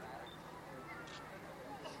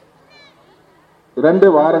2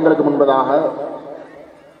 வாரங்களுக்கு முன்பதாக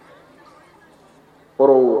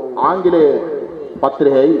ஒரு ஆங்கில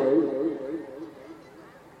பத்திரிகை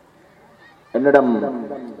என்னிடம்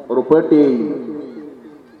ஒரு பேட்டி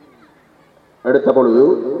எடுத்த பொழுது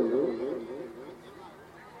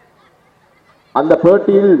அந்த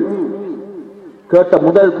பேட்டியில் கேட்ட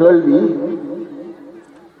முதல் கேள்வி,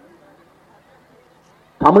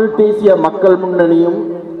 தமிழ் தேசிய மக்கள் முன்னணியும்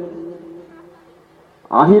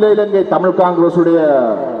அகில இலங்கை தமிழ் காங்கிரசுடைய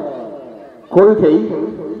கொள்கை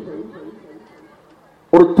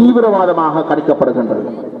ஒரு தீவிரவாதமாக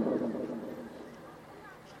கணிக்கப்படுகின்றது.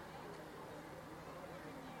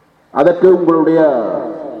 அதற்கு உங்களுடைய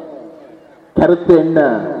கருத்து என்ன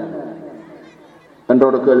என்ற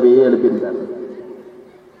ஒரு கேள்வியை எழுப்பினார்.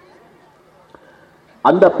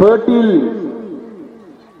 அந்த பேட்டியில்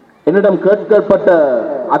என்னிடம் கேட்கப்பட்ட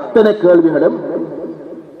அத்தனை கேள்விகளும்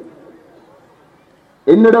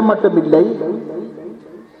என்னிடம் மட்டுமில்லை,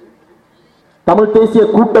 தமிழ் தேசிய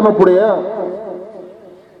கூட்டமைப்புடைய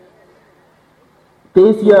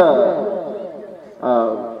தேசிய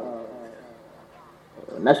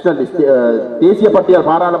தேசிய பட்டியல்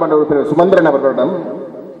பாராளுமன்ற உறுப்பினர் சுமந்திரன் அவர்களிடம்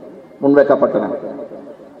முன்வைக்கப்பட்டன.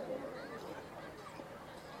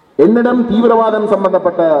 என்னிடம் தீவிரவாதம்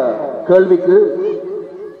சம்பந்தப்பட்ட கேள்விக்கு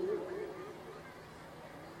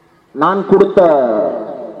நான் கொடுத்த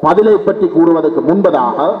பதிலை பற்றி கூறுவதற்கு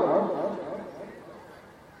முன்பதாக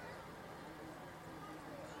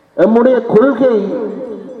நம்முடைய கொள்கை,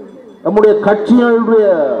 நம்முடைய கட்சியினுடைய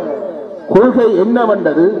கொள்கை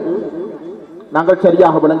என்னவென்றது நாங்கள்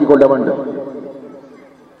சரியாக விளங்கிக் கொள்ள வேண்டும்.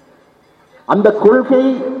 அந்த கொள்கை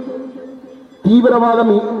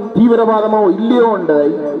தீவிரவாதமோ இல்லையோ என்பதை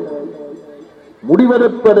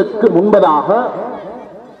முடிவெடுப்பதற்கு முன்பதாக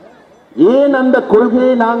ஏன் அந்த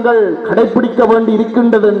கொள்கையை நாங்கள் கடைபிடிக்க வேண்டி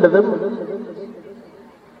இருக்கின்றது என்பதும்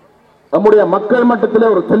நம்முடைய மக்கள்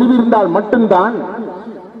மட்டத்தில் ஒரு தெளிவு இருந்தால் மட்டும்தான்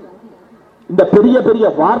இந்த பெரிய பெரிய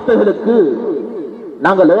வார்த்தைகளுக்கு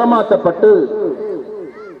நாங்கள் ஏமாற்றப்பட்டு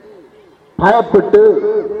பயப்பட்டு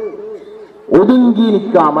ஒதுங்கி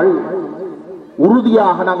நிற்காமல்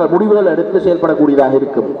உறுதியாக நாங்கள் முடிவுகள் எடுத்து செயல்படக்கூடியதாக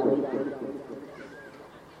இருக்கும்.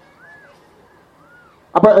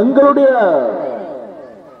 அப்ப எங்களுடைய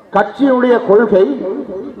கட்சியினுடைய கொள்கை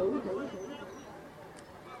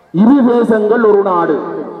இரு தேசங்கள் ஒரு நாடு.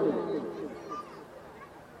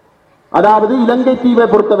 அதாவது இலங்கை தீவை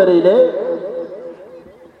பொறுத்தவரையிலே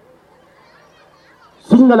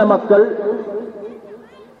சிங்கள மக்கள்,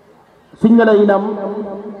 சிங்கள இனம்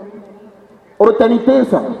ஒரு தனி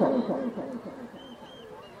தேசம்.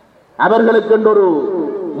 அவர்களுக்கு ஒரு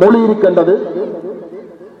மொழி இருக்கின்றது,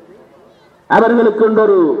 அவர்களுக்கு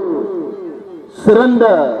ஒரு சிறந்த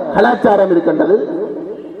கலாச்சாரம் இருக்கின்றது,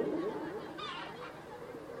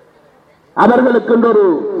 அவர்களுக்கு ஒரு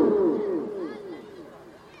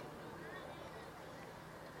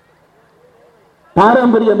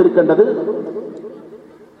பாரம்பரியம் இருக்கின்றது,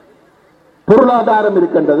 பொருளாதாரம்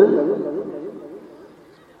இருக்கின்றது.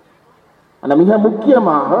 மிக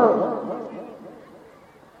முக்கியமாக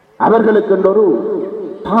அவர்களுக்கு ஒரு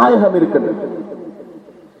தாயகம் இருக்கின்றது.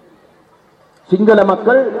 சிங்கள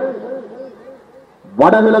மக்கள்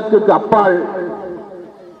வடகிழக்கு அப்பால்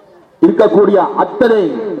இருக்கக்கூடிய அத்தனை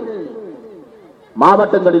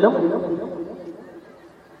மாவட்டங்களிலும்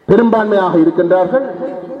பெரும்பான்மையாக இருக்கின்றார்கள்.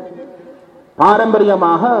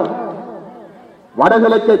 பாரம்பரியமாக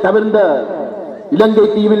வடகிழக்கை தவிர்ந்த இலங்கை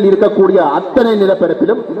தீவில் இருக்கக்கூடிய அத்தனை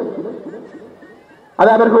நிலப்பரப்பிலும் அது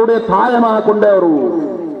அவர்களுடைய தாயமாக கொண்ட ஒரு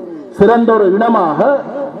சிறந்த ஒரு இனமாக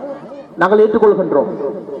நாங்கள் ஏற்றுக்கொள்கின்றோம்.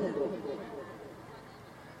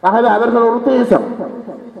 ஆகவே அவர்கள் ஒரு தேசம்,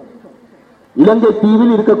 இலங்கை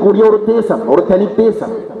தீவில் இருக்கக்கூடிய ஒரு தேசம், ஒரு தனி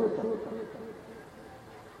தேசம்.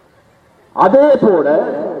 அதே போல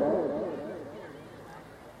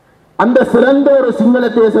அந்த சிறந்த ஒரு சிங்கள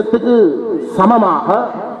தேசத்துக்கு சமமாக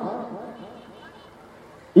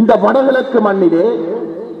இந்த வடகிழக்கு மண்ணிலே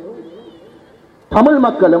தமிழ்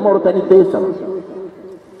மக்களும் ஒரு தனி தேசம்.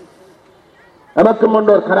 நமக்கு முன்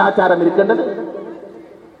ஒரு கலாச்சாரம் இருக்கின்றது,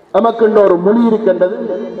 நமக்கு ஒரு மொழி இருக்கின்றது,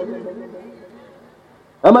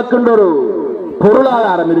 நமக்கு ஒரு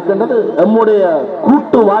பொருளாதாரம் இருக்கின்றது. நம்முடைய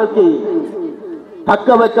கூட்டு வாழ்க்கை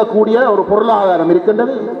தக்க வைக்கக்கூடிய ஒரு பொருளாதாரம்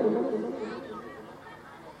இருக்கின்றது.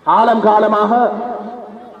 காலம் காலமாக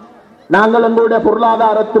நாங்கள் எங்களுடைய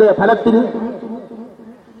பொருளாதாரத்திலே பலத்தின்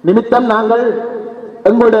நிமித்தம் நாங்கள்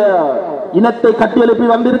எங்களுடைய இனத்தை கட்டியெழுப்பி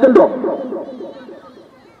வந்திருக்கின்றோம்.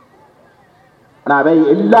 அவை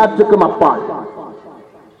எல்லாற்றுக்கும் அப்பால்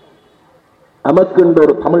நமக்கு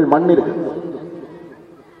ஒரு தமிழ் மண் இருக்கு.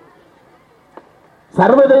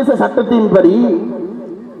 சர்வதேச சட்டத்தின்படி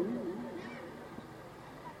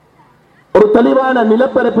ஒரு தெளிவான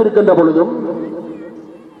நிலப்பரப்பு இருக்கின்ற பொழுதும்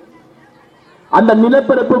அந்த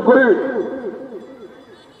நிலப்பரப்புக்குள்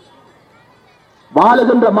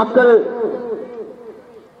வாழுகின்ற மக்கள்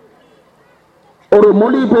ஒரு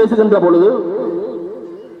மொழி பேசுகின்ற பொழுது,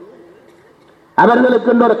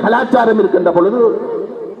 அவர்களுக்கு ஒரு கலாச்சாரம் இருக்கின்ற பொழுது,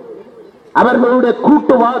 அவர்களுடைய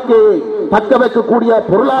கூட்டு வாழ்க்கையை தக்க வைக்கக்கூடிய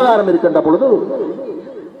பொருளாதாரம் இருக்கின்ற பொழுது,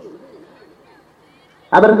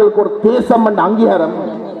 அவர்களுக்கு ஒரு தேசம் என்ற அங்கீகாரம்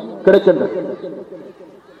கிடைக்கின்றது.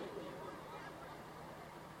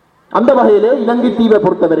 அந்த வகையிலே இலங்கை தீவை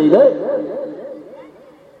பொறுத்தவரையிலே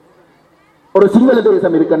ஒரு சிங்கள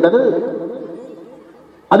தேசம் இருக்கின்றது,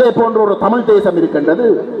 அதே போன்ற ஒரு தமிழ் தேசம் இருக்கின்றது.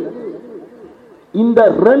 இந்த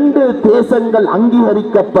ரெண்டு தேசங்கள்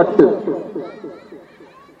அங்கீகரிக்கப்பட்டு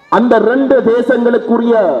அந்த ரெண்டு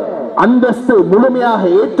தேசங்களுக்குரிய அந்தஸ்து முழுமையாக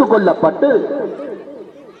ஏற்றுக்கொள்ளப்பட்டு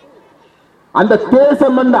அந்த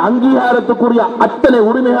தேசம் என்ற அங்கீகாரத்துக்குரிய அத்தனை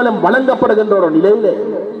உரிமைகளும் வழங்கப்படுகின்ற ஒரு நிலையிலே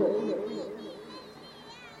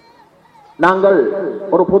நாங்கள்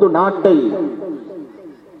ஒரு பொது நாட்டை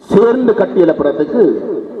சேர்ந்து கட்டியெழுப்புறதுக்கு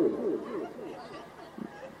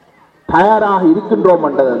தயாராக இருக்கின்றோம்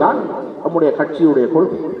என்றதுதான் நம்முடைய கட்சியுடைய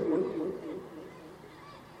கொள்கை.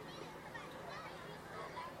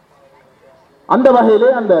 அந்த வகையிலே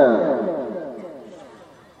அந்த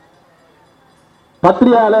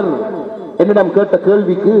பத்திரிகையாளர் என்னிடம் கேட்ட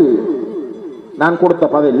கேள்விக்கு நான் கொடுத்த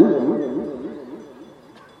பதில்,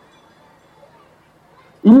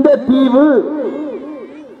 இந்த தீவு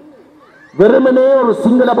வெறுமனே ஒரு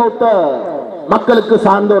சிங்கள பௌத்த மக்களுக்கு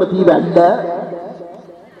சார்ந்த ஒரு தீவு அல்ல,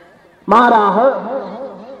 மாறாக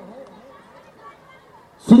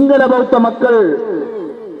சிங்கள பௌத்த மக்கள்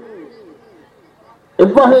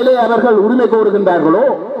எவ்வகையிலே அவர்கள் உரிமை கோருகின்றார்களோ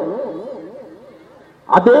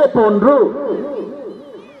அதே போன்று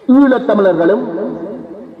ஈழத்தமிழர்களும்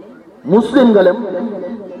முஸ்லிம்களும்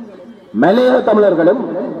மலையக தமிழர்களும்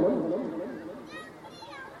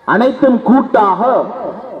அனைத்தும் கூட்டாக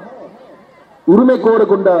உரிமை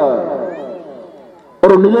கோருகின்ற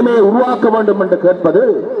ஒரு நிலைமையை உருவாக்க வேண்டும் என்று கேட்பது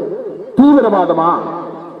தீவிரவாதமா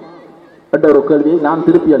என்ற ஒரு கேள்வியை நான்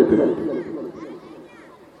திருப்பி அளிக்கிறேன்.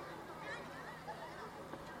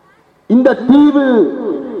 இந்த தீவு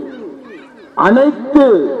அனைத்து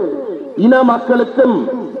இன மக்களுக்கும்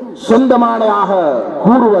சொந்தமானதாக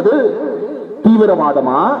கூறுவது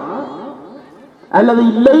தீவிரவாதமா, அல்லது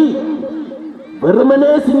இல்லை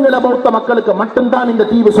வெறுமனே சிங்கள பௌத்த மக்களுக்கு மட்டும்தான் இந்த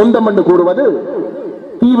தீவு சொந்தம் என்று கூறுவது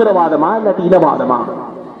தீவிரவாதமா இல்லாட்டி இனவாதமா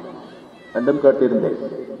என்றும் கேட்டிருந்தேன்.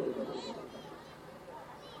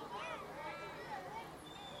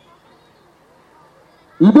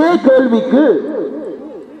 இதே கேள்விக்கு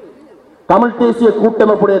தமிழ் தேசிய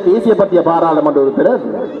கூட்டமைப்புடைய தேசிய பற்றிய பாராளுமன்ற உறுப்பினர்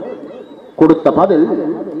கொடுத்த பதில்,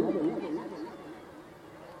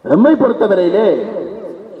 எம்மை பொறுத்தவரையிலே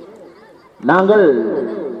நாங்கள்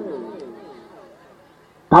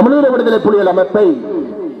தமிழீழ விடுதலை புலிகள் அமைப்பை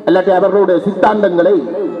அல்லாட்டி அவர்களுடைய சித்தாந்தங்களை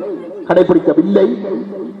கடைபிடிக்கவில்லை.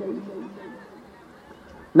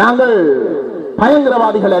 நாங்கள்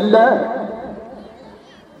பயங்கரவாதிகள் அல்ல,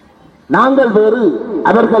 நாங்கள் வேறு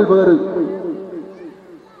அவர்கள் வேறு.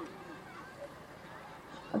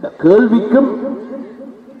 அந்த கேள்விக்கும்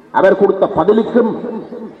அவர் கொடுத்த பதிலுக்கும்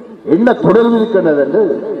என்ன தொடர்பு இருக்கின்றது என்று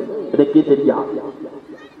எனக்கே தெரியாது.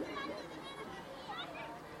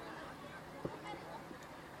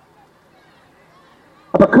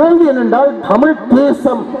 அப்ப கேள்வி என்னென்றால், தமிழ்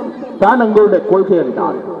தேசம் தான் எங்களுடைய கொள்கை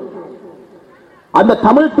என்றால் அந்த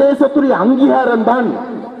தமிழ் தேசத்துடைய அங்கீகாரம் தான்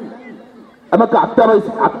நமக்கு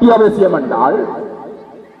அத்தியாவசியம் என்றால்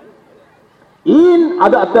ஏன்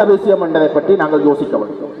அது அத்தியாவசியம் என்பதை பற்றி நாங்கள் யோசிக்க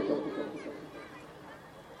வேண்டும்.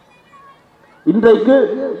 இன்றைக்கு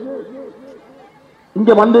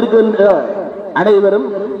இங்க வந்திருக்கின்ற அனைவரும்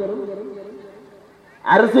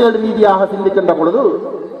அரசியல் ரீதியாக சிந்திக்கின்ற பொழுது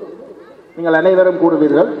நீங்கள் அனைவரும்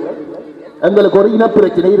கூறுவீர்கள், எங்களுக்கு ஒரு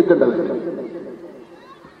இனப்பிரச்சனை இருக்கின்றது.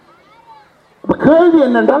 கேள்வி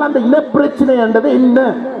என்னென்றால், அந்த இனப்பிரச்சனை என்றது என்ன?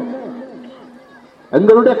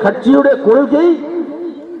 எங்களுடைய கட்சியுடைய கொள்கை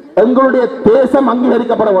எங்களுடைய தேசம்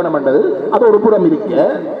அங்கீகரிக்கப்பட வேண்டும் என்றது அது ஒரு புறம் இருக்க,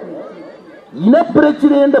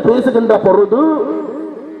 இனப்பிரச்சனை என்று பேசுகின்ற பொழுது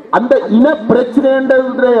அந்த இனப்பிரச்சனை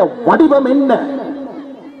என்ற வடிவம் என்ன,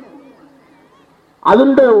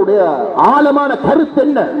 அதனுடைய ஆழமான கருத்து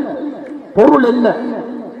என்ன, பொருள் என்ன?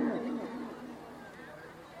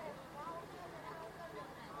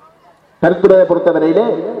 கருத்துரையை பொறுத்தவரையிலே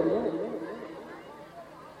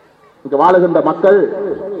இங்கு வாழுகின்ற மக்கள்,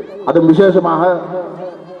 அதுவும் விசேஷமாக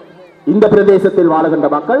இந்த பிரதேசத்தில் வாழுகின்ற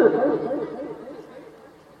மக்கள்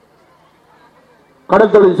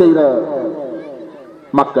கடல் தொழில் செய்கிற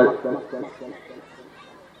மக்கள்.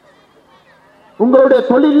 உங்களுடைய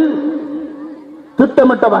தொழில்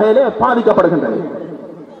திட்டமிட்ட வகையிலே பாதிக்கப்படுகின்றது.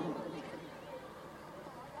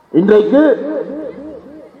 இன்றைக்கு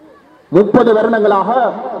 30 வருடங்களாக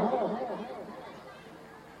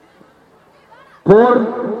போர்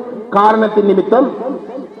காரணத்தின் நிமித்தம்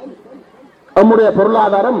நம்முடைய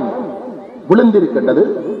பொருளாதாரம் விழுந்திருக்கின்றது,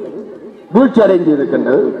 வீழ்ச்சி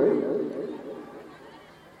அடைந்திருக்கின்றது.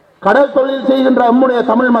 கடல் தொழில் செய்கின்ற நம்முடைய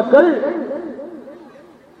தமிழ் மக்கள்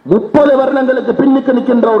 30 வருடங்களுக்கு பின்னுக்கு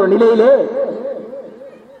நிற்கின்ற ஒரு நிலையிலே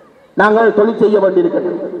நாங்கள் தொழில் செய்ய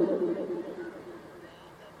வேண்டியிருக்கின்றோம்.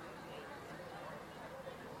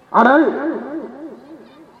 ஆனால்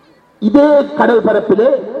இதே கடல் பரப்பிலே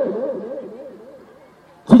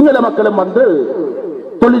சிங்கள மக்களும் வந்து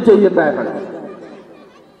தொழில் செய்கின்றார்கள்.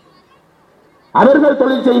 அவர்கள்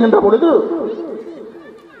தொழில் செய்கின்ற பொழுது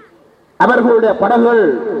அவர்களுடைய படகுகள்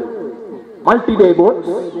மல்டிடே போட்,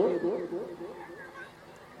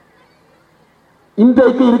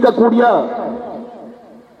 இன்றைக்கு இருக்கக்கூடிய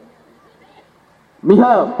மிக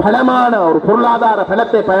பலமான ஒரு பொருளாதார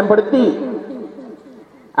பலத்தை பயன்படுத்தி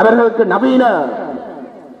அவர்களுக்கு நவீன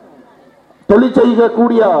தொழில்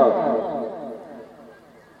செய்யக்கூடிய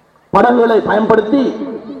படகுகளை பயன்படுத்தி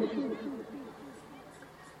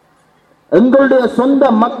எங்களுடைய சொந்த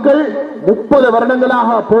மக்கள் 30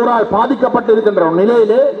 வருடங்களாக போரால் பாதிக்கப்பட்டிருக்கின்ற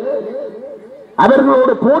நிலையிலே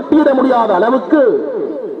அவர்களோடு போட்டியிட முடியாத அளவுக்கு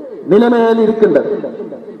நிலைமையில் இருக்கின்றது.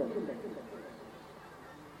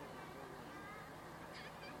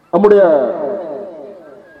 நம்முடைய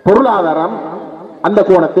பொருளாதாரம் அந்த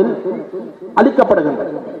கோணத்தில்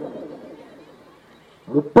அளிக்கப்படுகின்றது.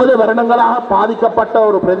 30 வருடங்களாக பாதிக்கப்பட்ட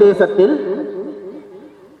ஒரு பிரதேசத்தில்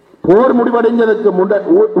போர் முடிவடைந்ததற்கு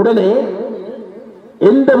உடனே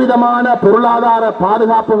எந்த விதமான பொருளாதார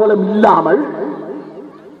பாதுகாப்புகளும் இல்லாமல்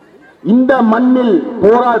இந்த மண்ணில்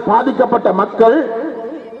போரால் பாதிக்கப்பட்ட மக்கள்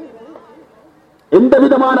எந்த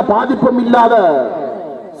விதமான பாதிப்பும் இல்லாத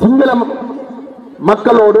சிங்கள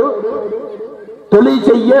மக்களோடு தொழில்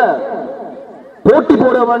செய்ய போட்டி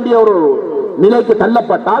போட வேண்டிய ஒரு நிலைக்கு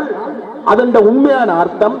தள்ளப்பட்டால் அதன் உண்மையான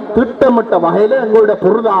அர்த்தம் திட்டமிட்ட வகையில் எங்களுடைய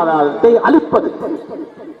பொருளாதாரத்தை அளிப்பது.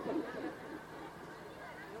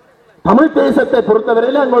 தமிழ் தேசத்தை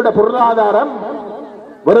பொறுத்தவரையில் எங்களுடைய பொருளாதாரம்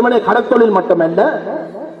வெறுமனே கடற்தொழில் மட்டுமல்ல,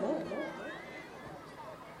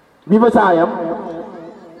 விவசாயம்,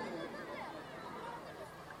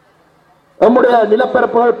 நம்முடைய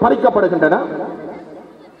நிலப்பரப்புகள் பறிக்கப்படுகின்றன,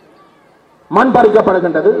 மண்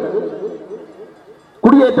பறிக்கப்படுகின்றது,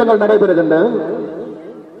 குடியேற்றங்கள் நடைபெறுகின்றது.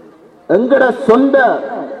 எங்கட சொந்த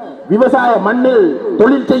விவசாய மண்ணில்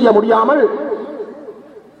தொழில் செய்ய முடியாமல்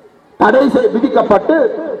தடை விதிக்கப்பட்டு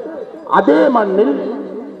அதே மண்ணில்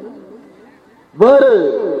வேறு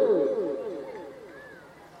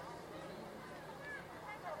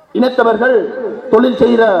இனத்தவர்கள் தொழில்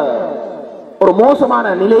செய்கிற ஒரு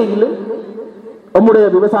மோசமான நிலையில் நம்முடைய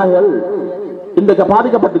விவசாயிகள் இன்றைக்கு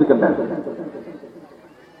பாதிக்கப்பட்டிருக்கின்றனர்.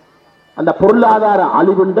 அந்த பொருளாதார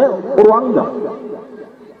அழிவுண்ட ஒரு அங்கம்.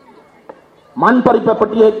 மண் பறிப்பை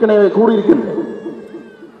பற்றி ஏற்கனவே கூறியிருக்கின்றோம்.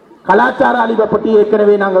 கலாச்சார அழிவை பற்றி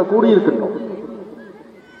ஏற்கனவே நாங்கள் கூறியிருக்கின்றோம்.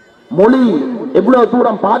 மொழி எவ்வளவு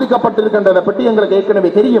தூரம் பாதிக்கப்பட்டிருக்கின்றதை பற்றி எங்களுக்கு ஏற்கனவே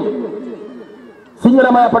தெரியும்.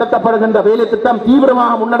 சிங்களமயப்படுத்தப்படுகின்ற வேலை திட்டம்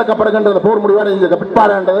தீவிரமாக முன்னெடுக்கப்படுகின்றது போர் முடிவடைந்த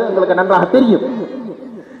பிற்பாடு என்றது எங்களுக்கு நன்றாக தெரியும்.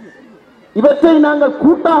 இவற்றை நாங்கள்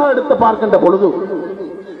கூட்டாக எடுத்து பார்க்கின்ற பொழுது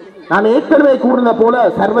நான் ஏற்கனவே கூறின போல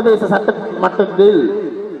சர்வதேச சட்ட மட்டத்தில்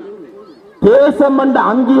தேசம் என்ற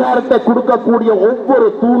அங்கீகாரத்தை கொடுக்கக்கூடிய ஒவ்வொரு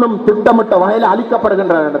தூணும் திட்டமிட்ட வகையில்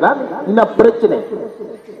அளிக்கப்படுகின்றன. இந்த பிரச்சனை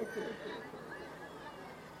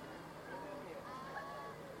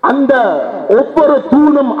அந்த ஒவ்வொரு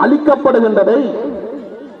தூணும் அளிக்கப்படுகின்றதை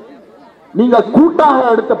நீங்கள் கூட்டாக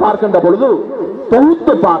எடுத்து பார்க்கின்ற பொழுது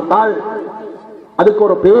தொகுத்து பார்த்தால் அதுக்கு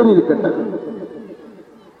ஒரு பெயர் இருக்கின்றது.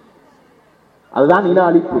 அதுதான் இன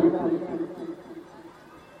அழிப்பு.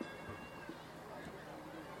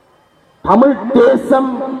 தமிழ்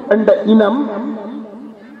தேசம் என்ற இனம்,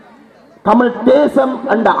 தமிழ் தேசம்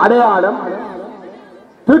என்ற அடையாளம்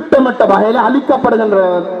திட்டமிட்ட வகையில் அளிக்கப்படுகின்ற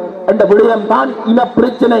என்ற விடயம் தான் இன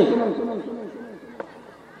பிரச்சனை.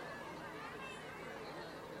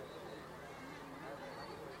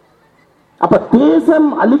 அப்ப தேசம்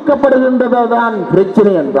அளிக்கப்படுகின்றதான்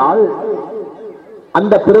பிரச்சனை என்றால்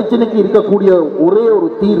அந்த பிரச்சனைக்கு இருக்கக்கூடிய ஒரே ஒரு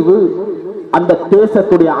தீர்வு அந்த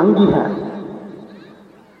தேசத்துடைய அங்கீகாரம்,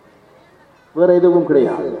 வேற எதுவும்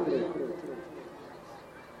கிடையாது.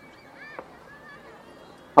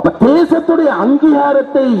 அப்ப தேசத்துடைய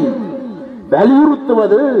அங்கீகாரத்தை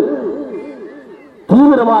வலியுறுத்துவது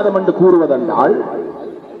தீவிரவாதம் என்று கூறுவதென்றால்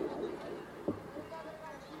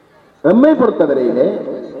எம்மை பொறுத்தவரையிலே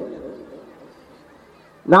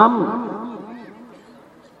நாம்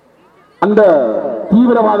அந்த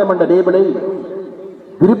தீவிரவாதம் என்ற லேபிளை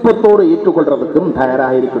விருப்பத்தோடு ஏற்றுக்கொள்றதுக்கும்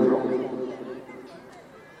தயாராக இருக்கின்றோம்.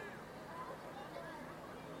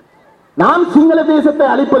 நாம் சிங்கள தேசத்தை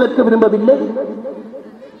அழிப்பதற்கு விரும்பவில்லை,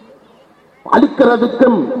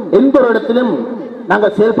 அழிக்கிறதுக்கும் எந்த ஒரு இடத்திலும்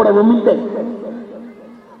நாங்கள் செயல்படவும் இல்லை.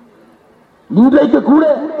 இன்றைக்கு கூட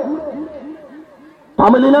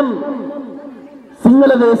தமிழினம்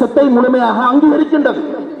சிங்கள தேசத்தை முழுமையாக அங்கீகரிக்கின்றது.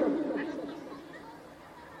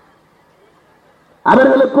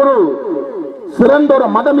 அவர்களுக்கு ஒரு சிறந்த ஒரு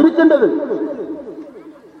மதம் இருக்கின்றது,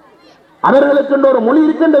 அவர்களுக்கு ஒரு மொழி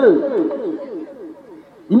இருக்கின்றது.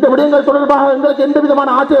 இந்த விடயங்கள் தொடர்பாக எங்களுக்கு எந்த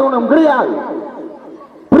விதமான ஆட்சேபமும் கிடையாது,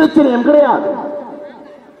 பிரச்சனையும் கிடையாது.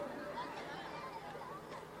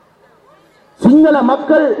 சிங்கள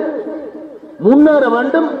மக்கள் முன்னேற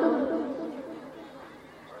வேண்டும்,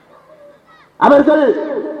 அவர்கள்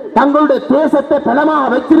தங்களுடைய தேசத்தை பலமாக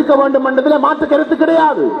வைத்திருக்க வேண்டும் என்பதில் மாற்று கருத்து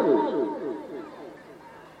கிடையாது.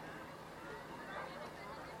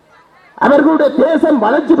 அவர்களுடைய தேசம்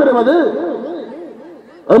வளர்ச்சி பெறுவது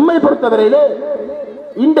எம்மை பொறுத்தவரையிலே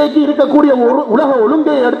இன்றைக்கு இருக்கக்கூடிய உலக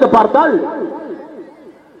ஒழுங்கை எடுத்து பார்த்தால்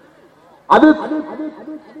அது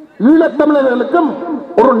ஈழத்தமிழர்களுக்கும்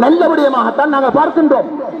ஒரு நல்ல விடயமாகத்தான் நாங்கள் பார்க்கின்றோம்.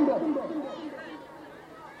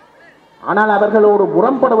 ஆனால் அவர்களோடு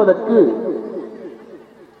முரண்படுவதற்கு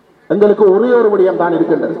எங்களுக்கு ஒரே ஒரு விடயம் தான்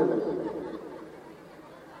இருக்கின்றது.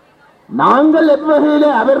 நாங்கள் எவ்வகையிலே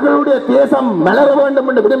அவர்களுடைய தேசம் மலர வேண்டும்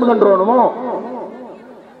என்று விரும்புகின்றோமோ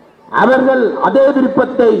அவர்கள் அதே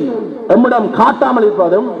விருப்பத்தை நம்மிடம் காட்டாமல்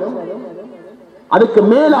இருப்பதும், அதுக்கு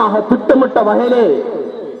மேலாக திட்டமிட்ட வகையிலே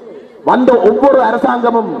வந்த ஒவ்வொரு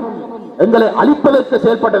அரசாங்கமும் எங்களை அழிப்பதற்கு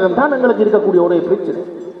செயல்பட்டதும் தான் எங்களுக்கு இருக்கக்கூடிய ஒரே பிரச்சனை.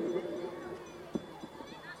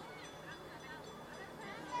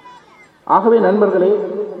 ஆகவே நண்பர்களே,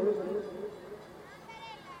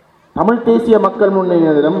 தமிழ் தேசிய மக்கள்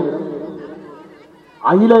முன்னணியினரிடம்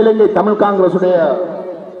அகில இலங்கை தமிழ் காங்கிரசுடைய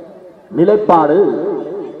நிலைப்பாடு,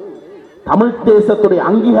 தமிழ் தேசத்துடைய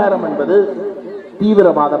அங்கீகாரம் என்பது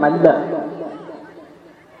தீவிரவாதம் அல்ல,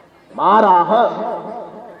 மாறாக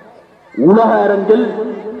உலக அரங்கில்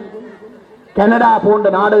கனடா போன்ற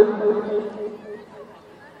நாடு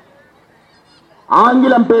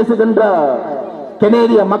ஆங்கிலம் பேசுகின்ற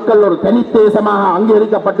கனேடிய மக்கள் ஒரு தனி தேசமாக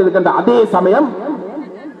அங்கீகரிக்கப்பட்டிருக்கின்ற அதே சமயம்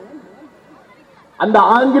அந்த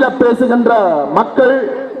ஆங்கில பேசுகின்ற மக்கள்,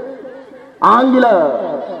 ஆங்கில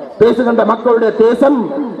பேசுகின்ற மக்களுடைய தேசம்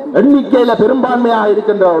எண்ணிக்கையில பெரும்பான்மையாக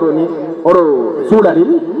இருக்கின்ற ஒரு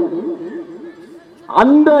சூழலில்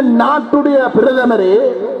அந்த நாட்டுடைய பிரதமரே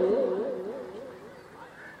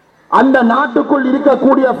அந்த நாட்டுக்குள்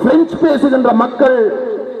இருக்கக்கூடிய பிரெஞ்சு பேசுகின்ற மக்கள்,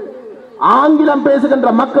 ஆங்கிலம் பேசுகின்ற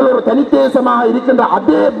மக்கள் ஒரு தனி தேசமாக இருக்கின்ற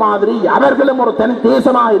அதே மாதிரி அவர்களும் ஒரு தனி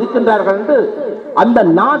தேசமாக இருக்கின்றார்கள் என்று அந்த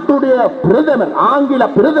நாட்டுடைய பிரதமர், ஆங்கில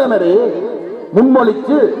பிரதமரே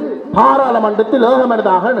முன்மொழித்து பாராளுமன்றத்தில்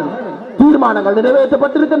ஏகமனதாக தீர்மானங்கள்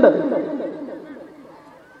நிறைவேற்றப்பட்டிருக்கின்றது.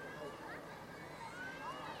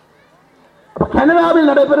 கனடாவில்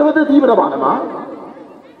நடைபெறுவது தீவிரவாதமா?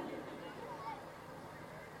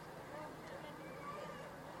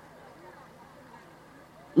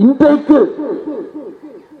 இன்றைக்கு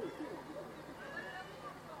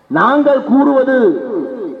நாங்கள் கூறுவது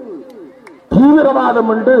தீவிரவாதம்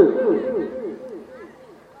என்று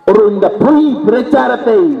ஒரு இந்த பொய்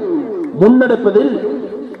பிரச்சாரத்தை முன்னெடுப்பதில்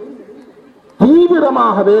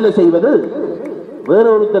தீவிரமாக வேலை செய்வது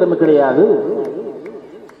வேறொரு திறமை கிடையாது.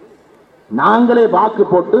 நாங்களே வாக்கு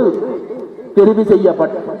போட்டு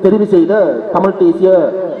தெரிவு செய்த தமிழ் தேசிய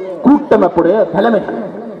கூட்டமைப்புடைய தலைமைகள்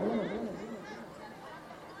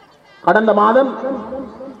கடந்த மாதம்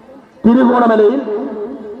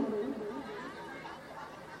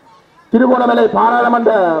திருகோணமலை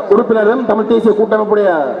பாராளுமன்ற உறுப்பினரும் தமிழ் தேசிய கூட்டமைப்புடைய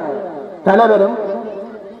தலைவரும்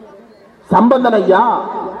சம்பந்தன் ஐயா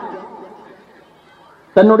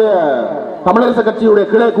தன்னுடைய தமிழரசு கட்சியுடைய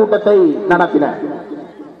கிளை கூட்டத்தை நடத்தினார்.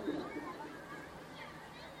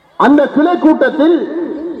 அந்த கிளை கூட்டத்தில்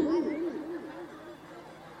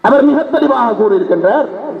அவர் மிக தெளிவாக கூறியிருக்கின்றார்,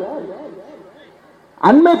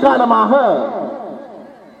 அண்மை காலமாக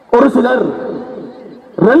ஒரு சிலர்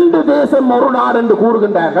ரெண்டு தேசம் ஒரு நாடு என்று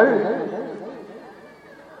கூறுகின்றார்கள்.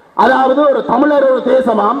 அதாவது ஒரு தமிழர் ஒரு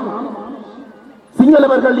தேசமாம்,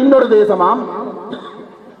 சிங்களவர்கள் இன்னொரு தேசமாம்,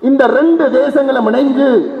 இந்த ரெண்டு தேசங்களும் இணைந்து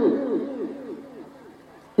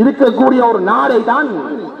இருக்கக்கூடிய ஒரு நாடை தான்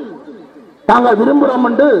தாங்கள் விரும்புகிறோம்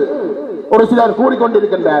என்று ஒரு சிலர்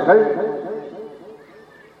கூறிக்கொண்டிருக்கின்றார்கள்.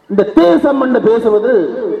 இந்த தேசம் என்று பேசுவது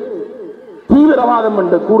தீவிரவாதம்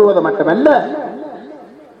என்று கூறுவது மட்டுமல்ல,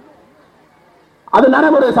 அது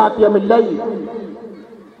நடைமுறை சாத்தியம் இல்லை,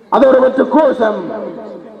 அது ஒரு வெற்று கோஷம்.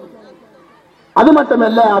 அது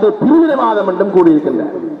மட்டுமல்ல, அது பிரிவினைவாதம் என்றும்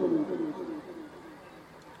கூறியிருக்கின்றார்.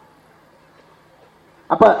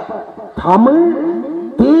 அப்ப தமிழ்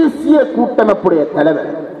தேசிய கூட்டமைப்புடைய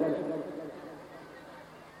தலைவர்,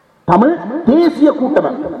 தமிழ் தேசிய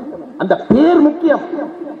கூட்டமைப்பு, அந்த பேர் முக்கியம்.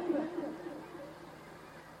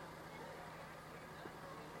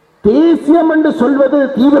 தேசியம் என்று சொல்வது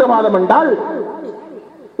தீவிரவாதம் என்றால்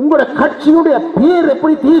உங்களுடைய கட்சியுடைய பேர்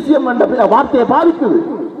எப்படி தேசியம் என்ற வார்த்தையை பாதிக்குது?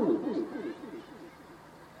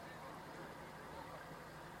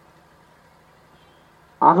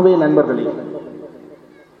 ஆகவே நண்பர்களே,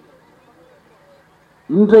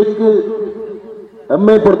 இன்றைக்கு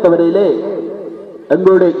எம்மை பொறுத்தவரையிலே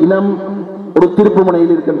எங்களுடைய இனம் ஒரு திருப்பு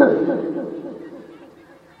முனையில் இருக்கின்றது.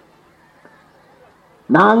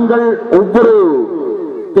 நாங்கள் ஒவ்வொரு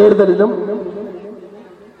தேர்தலிலும்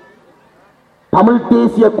தமிழ்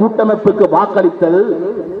தேசிய கூட்டமைப்புக்கு வாக்களித்தது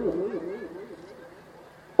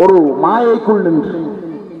ஒரு மாயைக்குள் நின்று.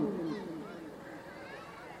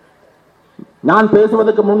 நான்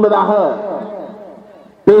பேசுவதற்கு முன்பதாக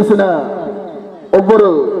பேசின ஒவ்வொரு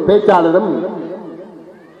பேச்சாளரும்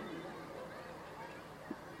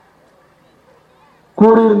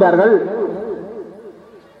கூறியிருந்தார்கள்,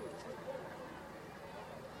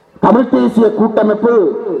 தமிழ் தேசிய கூட்டமைப்பு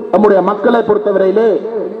நம்முடைய மக்களை பொறுத்தவரையிலே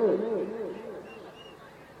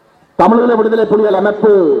தமிழக விடுதலை புலிகள்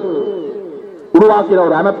அமைப்பு உருவாக்கிற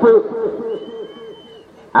ஒரு அமைப்பு,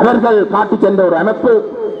 அவர்கள் காட்டி சென்ற ஒரு அமைப்பு.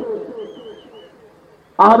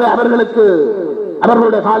 ஆகவே அவர்களுக்கு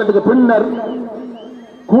அவர்களுடைய காலத்துக்கு பின்னர்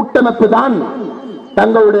கூட்டமைப்பு தான்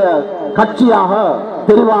தங்களுடைய கட்சியாக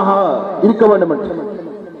தெளிவாக இருக்க வேண்டும் என்று.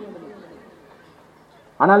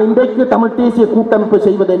 ஆனால் இன்றைக்கு தமிழ் தேசிய கூட்டமைப்பு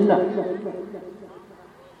செய்வது என்ன?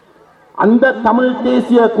 அந்த தமிழ்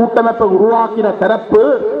தேசிய கூட்டமைப்பை உருவாக்கின தரப்பு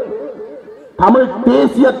தமிழ்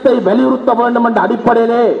தேசியத்தை வலியுறுத்த வேண்டும் என்ற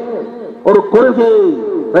அடிப்படையிலே ஒரு கொள்கை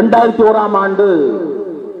 2001ஆம் ஆண்டு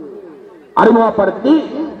அறிமுகப்படுத்தி,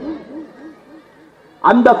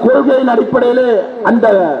 அந்த கொள்கையின் அடிப்படையிலே அந்த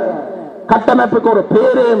கட்டமைப்புக்கு ஒரு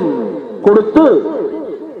பேரையும் கொடுத்து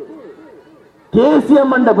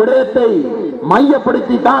தேசியம் என்ற விடயத்தை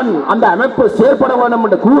மையப்படுத்தி தான் அந்த அமைப்பு செயற்பட வேண்டும்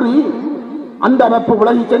என்று கூறி அந்த அமைப்பு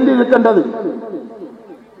விலகி சென்றிருக்கின்றது.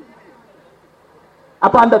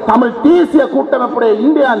 அப்ப அந்த தமிழ் தேசிய கூட்டமைப்புடைய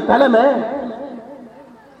இந்திய தலைமை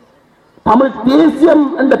தமிழ் தேசியம்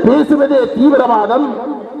என்று பேசுவதே தீவிரவாதம்,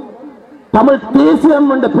 தமிழ் தேசியம்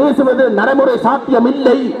என்று பேசுவது நடைமுறை சாத்தியம்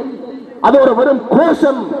இல்லை, அது ஒரு வெறும்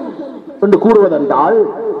கோஷம் என்று கூறுவதென்றால்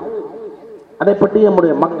அதை பற்றி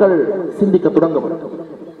நம்முடைய மக்கள் சிந்திக்க தொடங்க வேண்டும்.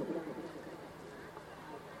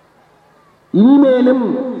 இனிமேலும்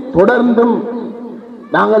தொடர்ந்தும்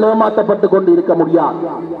நாங்கள் ஏமாற்றப்பட்டுக் கொண்டு இருக்க முடியாது.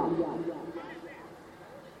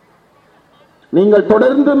 நீங்கள்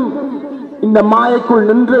தொடர்ந்தும் இந்த மாயைக்குள்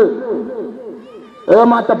நின்று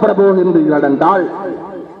ஏமாற்றப்பட போகின்றீர்கள் என்றால்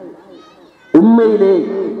உண்மையிலே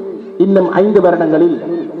இன்னும் 5 வருடங்களில்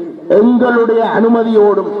எங்களுடைய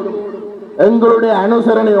அனுமதியோடும் எங்களுடைய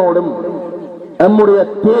அனுசரணையோடும் நம்முடைய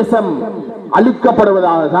தேசம்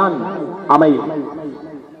அழிக்கப்படுவதாக தான் அமையும்.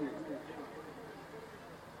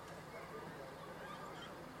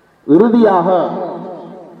 இறுதியாக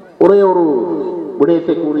ஒரே ஒரு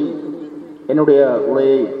விடயத்தை கூறி என்னுடைய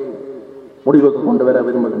உரையை முடிவுக்கு கொண்டு வர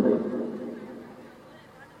விரும்புகின்றேன்.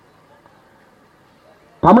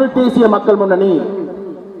 தமிழ் தேசிய மக்கள் முன்னணி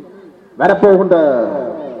வரப்போகின்ற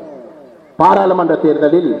பாராளுமன்ற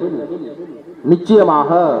தேர்தலில்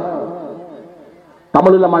நிச்சயமாக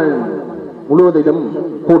தமிழீழம் முழுவதிலும்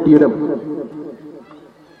போட்டியிடும்,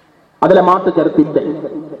 அதில் மாற்று கருத்து இல்லை.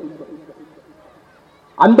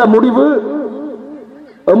 அந்த முடிவு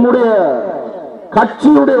நம்முடைய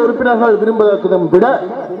கட்சியுடைய உறுப்பினர்கள் விரும்புவதற்கு விட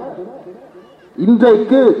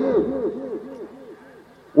இன்றைக்கு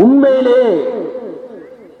உண்மையிலே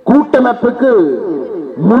கூட்டமைப்புக்கு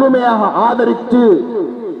முழுமையாக ஆதரித்து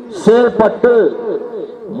செயல்பட்டு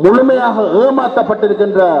முழுமையாக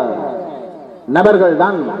ஏமாற்றப்பட்டிருக்கின்ற நபர்கள்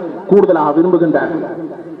தான் கூடுதலாக விரும்புகின்றார்கள்.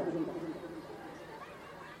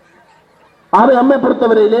 அதை நம்மை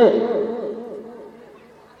பொறுத்தவரையிலே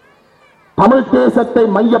தமிழ் தேசத்தை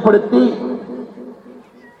மையப்படுத்தி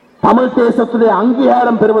தமிழ் தேசத்துடைய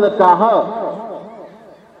அங்கீகாரம் பெறுவதற்காக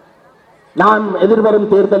நாம் எதிர்வரும்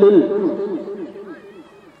தேர்தலில்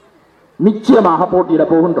நிச்சயமாக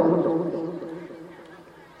போட்டியிடப் போகின்றோம்.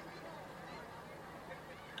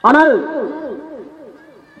 ஆனால்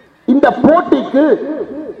இந்த போட்டிக்கு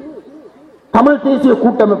தமிழ் தேசிய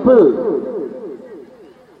கூட்டமைப்பு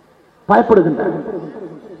பயப்படுகின்றன.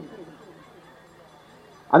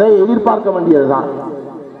 அதை எதிர்பார்க்க வேண்டியதுதான்.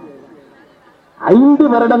 5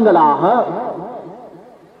 வருடங்களாக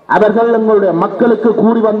அவர்கள் எங்களுடைய மக்களுக்கு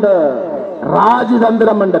கூறி வந்த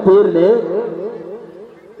ராஜதந்திரம் என்ற பெயரிலே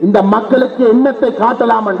இந்த மக்களுக்கு எண்ணத்தை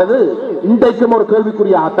காட்டலாம் என்றது இன்றைக்கும் ஒரு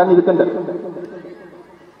கேள்விக்குறியாகத்தான் இருக்கின்றது.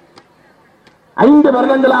 5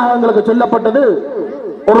 வருடங்களாக எங்களுக்கு சொல்லப்பட்டது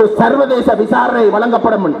ஒரு சர்வதேச விசாரணை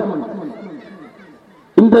வழங்கப்படும் என்று.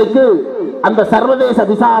 இன்றைக்கு அந்த சர்வதேச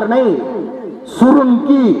விசாரணை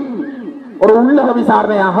சுருங்கி ஒரு உள்ளக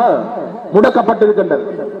விசாரணையாக முடக்கப்பட்டிருக்கின்றது.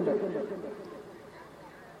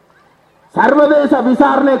 சர்வதேச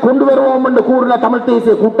விசாரணை கொண்டு வருவோம் என்று கூறின தமிழ்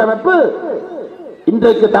தேசிய கூட்டமைப்பு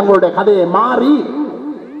இன்றைக்கு தங்களுடைய கதையை மாறி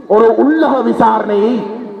ஒரு உள்ளக விசாரணையை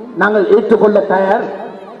நாங்கள் ஏற்றுக்கொள்ள தயார்,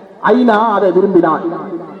 ஐநா அதை விரும்பினான்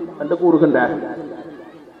என்று கூறுகின்றார்.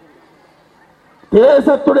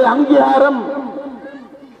 தேசத்துடைய அங்கீகாரம்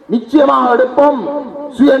நிச்சயமாக எடுப்போம்,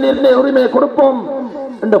 சுய நிர்ணய உரிமையை கொடுப்போம்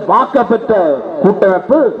என்று வாக்கப்பெற்ற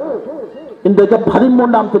கூட்டமைப்பு இன்றைக்கு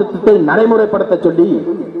 13ஆம் திருத்தத்தை நடைமுறைப்படுத்த சொல்லி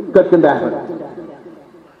கேட்கின்றார்கள்.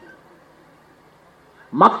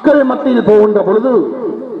 மக்கள் மத்தியில் போகின்ற பொழுது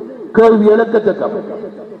கேள்வி எழுக்க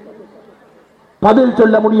பதில்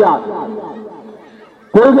சொல்ல முடியாது,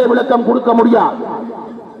 கொள்கை விளக்கம் கொடுக்க முடியாது.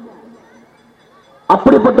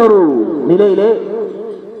 அப்படிப்பட்ட ஒரு நிலையிலே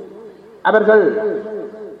அவர்கள்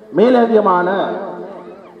மேலதிகமான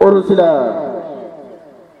ஒரு சில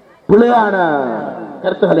பிழையான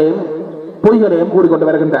கருத்துகளையும் பொய்களையும் கூறிக்கொண்டு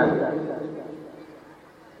வருகின்றார்கள்.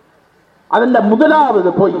 அதில் முதலாவது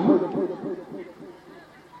பொய்,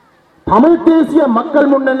 தமிழ் தேசிய மக்கள்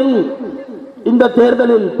முன்னணி இந்த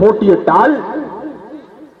தேர்தலில் போட்டியிட்டால்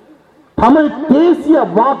தமிழ் தேசிய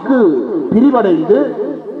வாக்கு பிரிவடைந்து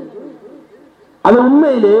அது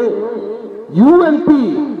உண்மையிலே யூஎன்பி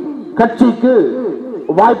கட்சிக்கு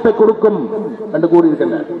வாய்ப்பை கொடுக்கும் என்று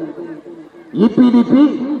கூறியிருக்கின்றனர். இபிடிபி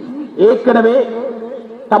ஏற்கனவே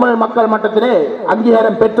தமிழ் மக்கள் மட்டத்திலே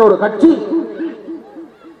அங்கீகாரம் பெற்ற ஒரு கட்சி,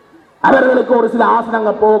 அவர்களுக்கு ஒரு சில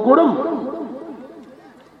ஆசனங்கள் போகக்கூடும்.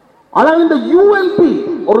 ஆனால் இந்த யூஎன்பி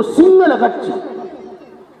ஒரு சிங்கள கட்சி,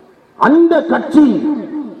 அந்த கட்சி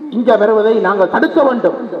இங்க வருவதை நாங்கள் தடுக்க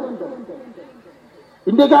வேண்டும்.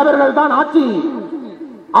 இன்றைக்கு அவர்கள் தான்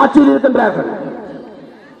ஆட்சியில் இருக்கின்றார்கள்,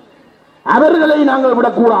 அவர்களை நாங்கள்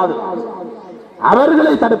விடக்கூடாது.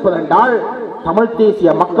 அவர்களை தடுப்பதென்றால் தமிழ் தேசிய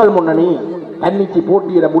மக்கள் முன்னணி தன்னிச்சு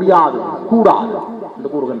போட்டியிட முடியாது, கூடாது என்று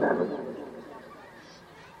கூறுகின்றார்கள்.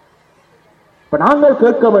 இப்ப நாங்கள்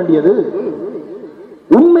கேட்க வேண்டியது,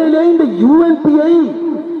 உண்மையிலே இந்த யூஎன்பியை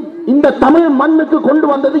இந்த தமிழ் மண்ணுக்கு கொண்டு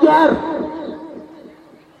வந்தது யார்?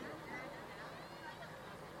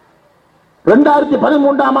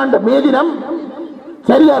 2013ஆம் ஆண்டு மே தினம்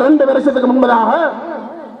சரியா 2 வருஷத்துக்கு முன்பதாக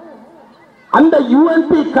அந்த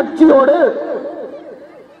யூஎன்பி கட்சியோடு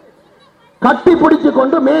கட்டிப்பிடித்துக்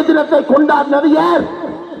கொண்டு மே தினத்தை கொண்டாடினது யார்?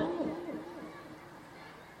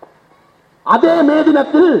 அதே மே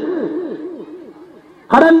தினத்தில்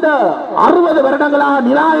கடந்த 60 வருடங்களாக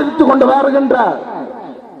நிராகரித்துக் கொண்டு வருகின்ற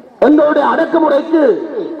எங்களுடைய அடக்குமுறைக்கு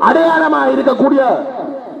அடையாளமாக இருக்கக்கூடிய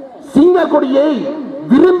சிங்க கொடியை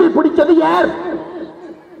விரும்பி பிடிச்சது யார்?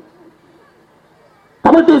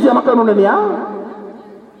 தமிழ் தேசிய மக்கள் முன்னணியா?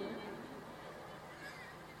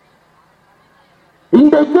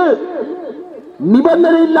 இன்றைக்கு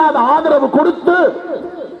நிபந்தனை இல்லாத ஆதரவு கொடுத்து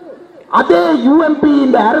அதே யூஎன்பி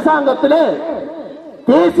இந்த அரசாங்கத்திலே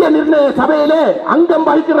தேசிய நிர்ணய சபையிலே அங்கம்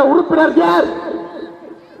வகிக்கிற உறுப்பினர் யார்?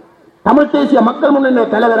 தமிழ் தேசிய மக்கள் முன்னணி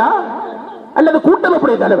தலைவரா அல்லது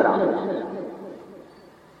கூட்டமைப்புடைய தலைவரா?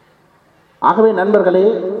 ஆகவே நண்பர்களே,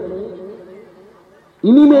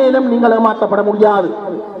 இனிமேலும் நீங்கள் ஏமாற்றப்பட முடியாது.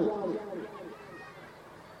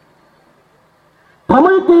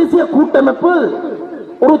 தமிழ் தேசிய கூட்டமைப்பு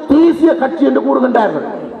ஒரு தேசிய கட்சி என்று கூறுகின்றார்கள்.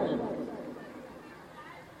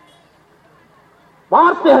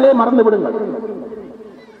 வார்த்தைகளை மறந்து விடுங்கள்,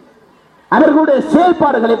 அவர்களுடைய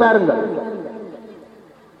செயல்பாடுகளை பாருங்கள்.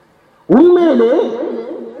 உண்மையிலே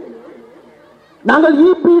நாங்கள்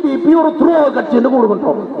இபிடிபி ஒரு துரோக கட்சி என்று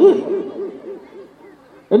கூறுகின்றோம்.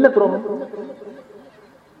 என்ன துரோகம்?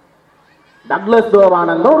 டக்ளஸ்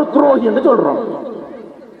தேவானந்த ஒரு துரோகி என்று சொல்றோம்,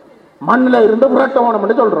 மண்ணில் இருந்து புரட்டவனம்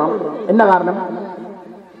என்று சொல்றோம். என்ன காரணம்?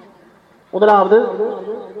 முதலாவது,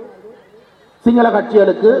 சிங்கள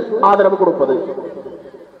கட்சிகளுக்கு ஆதரவு கொடுப்பது.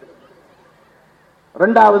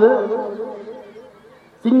 இரண்டாவது,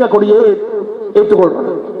 சிங்க கொடியை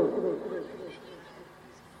ஏற்றுக்கொள்வது.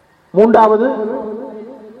 மூன்றாவது,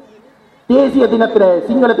 தேசிய தினத்தில்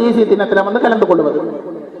சிங்கள தேசிய தினத்தில் வந்து கலந்து கொள்வது.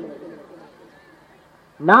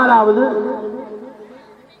 நாலாவது,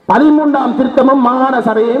 13ஆம் திருத்தமும் மாகாண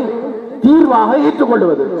சபையையும் தீர்வாக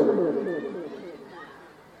ஏற்றுக்கொள்வது.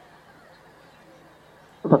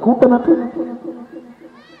 கூட்டமைப்பு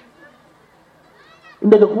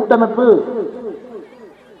இன்றைக்கு கூட்டமைப்பு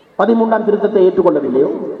 13ஆம் திருத்தத்தை ஏற்றுக்கொள்ளவில்லையோ?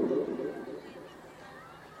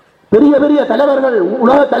 பெரிய பெரிய தலைவர்கள்,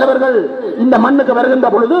 உலக தலைவர்கள் இந்த மண்ணுக்கு வருகின்ற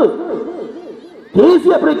பொழுது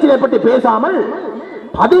தேசிய பிரச்சனை பற்றி பேசாமல்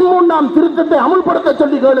 13ஆம் திருத்தத்தை அமுல்படுத்த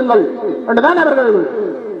சொல்லி கேளுங்கள் என்றுதான் அவர்கள்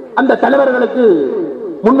அந்த தலைவர்களுக்கு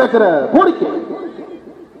முன்வைக்கிற கோரிக்கை.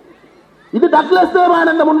 இது டக்ளஸ்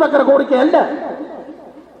தேவானந்த முன்வைக்கிற கோரிக்கை அல்ல.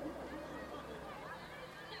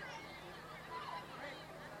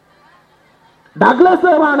 டக்ளஸ்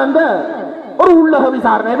தேவானந்த ஒரு உள்ளக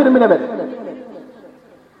விசாரணை விரும்பினவர்.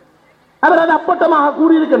 அவர் அது அப்பட்டமாக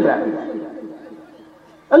கூறியிருக்கின்றார்.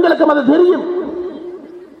 எங்களுக்கு அது தெரியும்,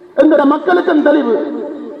 எங்களோட மக்களுக்கும் தெளிவு.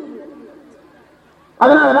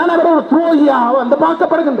 அதனால்தான் அவர் ஒரு துரோகியாக வந்து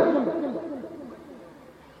பார்க்கப்படுகின்றார்.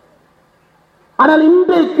 ஆனால்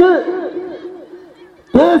இன்றைக்கு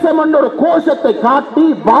தேசம் என்ற ஒரு கோஷத்தை காட்டி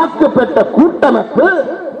வாக்கு பெற்ற கூட்டமைப்பு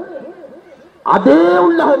அதே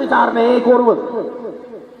உள்ளக விசாரணையை கோருவது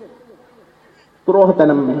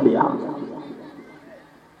துரோகத்தனம் இல்லையா?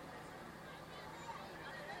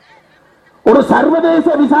 ஒரு சர்வதேச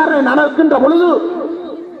விசாரணை நடக்கின்ற பொழுது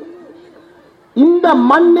இந்த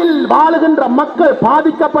மண்ணில் வாழுகின்ற மக்கள்,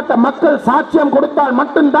 பாதிக்கப்பட்ட மக்கள் சாட்சியம் கொடுத்தால்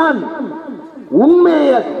மட்டும்தான்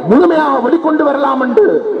உண்மையை முழுமையாக வெளிக்கொண்டு வரலாம் என்று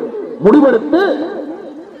முடிவெடுத்து,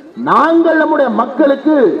 நாங்கள் நம்முடைய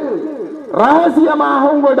மக்களுக்கு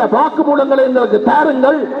ரகசியமாக உங்களுடைய வாக்குமூலங்களை எங்களுக்கு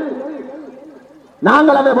தாருங்கள்,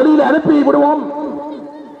 நாங்கள் அதை வெளியில் அனுப்பி விடுவோம்,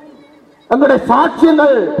 எங்களுடைய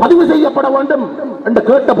சாட்சியங்கள் பதிவு செய்யப்பட வேண்டும் என்று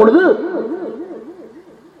கேட்ட பொழுது,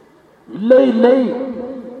 இல்லை இல்லை,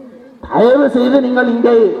 தயவு செய்து நீங்கள்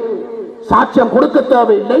இங்கே சாட்சியம் கொடுக்க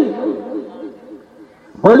தேவையில்லை,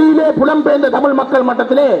 வெளியிலே புலம்பெயர்ந்த தமிழ் மக்கள்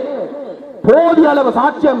மட்டத்திலே போதிய அளவு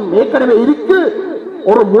சாட்சியம் ஏற்கனவே இருக்கு,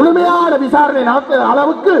 ஒரு முழுமையான விசாரணை நடத்த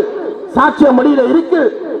அளவுக்கு சாட்சியம் வெளியில இருக்கு,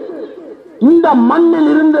 இந்த மண்ணில்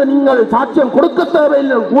இருந்து நீங்கள் சாட்சியம் கொடுக்க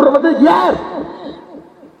தேவையில்லை கூறுவது யார்?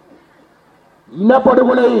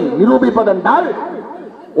 இனப்படுகொலை நிரூபிப்பதென்றால்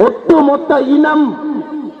ஒட்டுமொத்த இனம்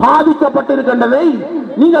பாதிக்கப்பட்டிருக்கின்றதை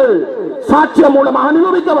நீங்கள் சாட்சியம் மூலமாக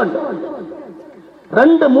நிரூபிக்க வேண்டும்.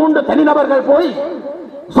 2-3 தனிநபர்கள் போய்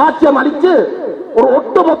சாட்சியம் அளித்து ஒரு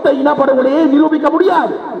ஒட்டுமொத்த இனப்படுகொலையை நிரூபிக்க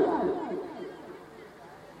முடியாது.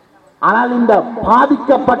 ஆனால் இந்த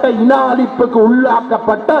பாதிக்கப்பட்ட இன அழிப்புக்கு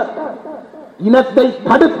உள்ளாக்கப்பட்ட இனத்தை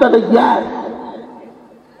தடுத்தது யார்?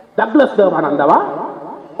 டக்ளஸ் தேவானந்தவா?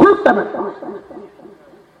 கூட்டமைப்பா?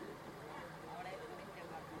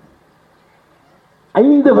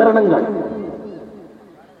 5 வருடங்கள்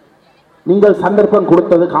நீங்கள் சந்தர்ப்பம்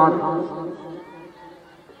கொடுத்தது காண.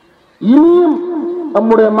 இனியும்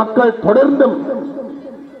நம்முடைய மக்கள் தொடர்ந்தும்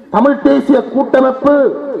தமிழ் தேசிய கூட்டமைப்பு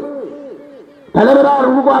தலைவரால்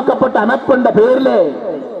உருவாக்கப்பட்ட அமைப்பு என்ற பெயரிலே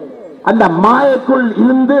அந்த மாயக்குள்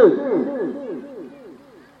இருந்து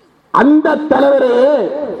அந்த தலைவரையே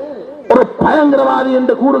ஒரு பயங்கரவாதி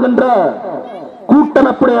என்று கூறுகின்ற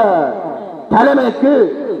கூட்டமைப்புடைய தலைமைக்கு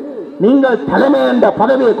நீங்கள் தலைமை என்ற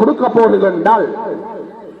பதவியை கொடுக்க போகிறீர்கள் என்றால்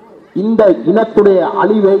இந்த இனத்துடைய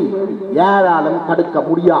அழிவை யாராலும் தடுக்க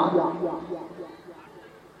முடியாது.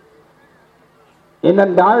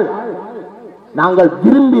 ஏனென்றால் நாங்கள்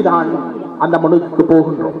விரும்பிதான் அந்த மனுக்கு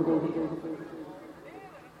போகின்றோம்.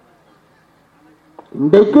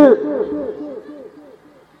 இன்றைக்கு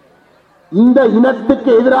இந்த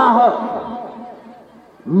இனத்துக்கு எதிராக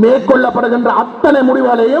மேற்கொள்ளப்படுகின்ற அத்தனை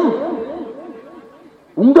முடிவுகளையும்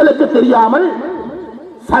உங்களுக்கு தெரியாமல்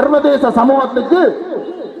சர்வதேச சமூகத்துக்கு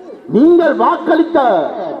நீங்கள் வாக்களித்த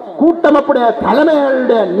கூட்டமைப்புடைய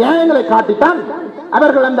தலைமைகளுடைய நியாயங்களை காட்டித்தான்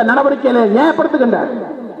அவர்கள் அந்த நடவடிக்கைகளை நியாயப்படுத்துகின்றனர்.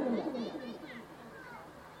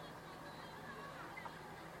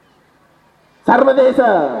 சர்வதேச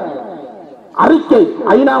அறிக்கை,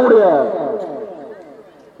 ஐநாவுடைய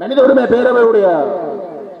மனித உரிமை பேரவையுடைய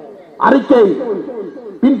அறிக்கை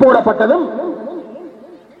பின்போடப்பட்டதும்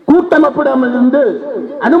கூட்டமைப்பிடமிருந்து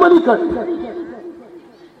அனுமதிகள்.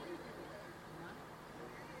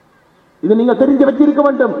 இது நீங்க தெரிந்து வைத்திருக்க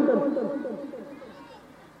வேண்டும்.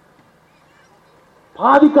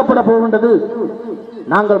 பாதிக்கப்பட போகின்றது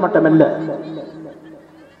நாங்கள் மட்டுமல்ல.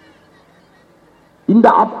 இந்த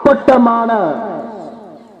அப்பட்டமான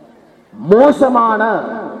மோசமான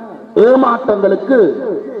ஏமாற்றங்களுக்கு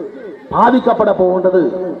பாதிக்கப்பட போகின்றது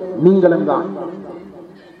நீங்களும் தான்.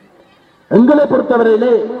 எங்களை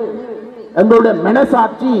பொறுத்தவரையிலே எங்களுடைய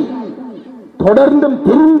மனசாட்சி தொடர்ந்தும்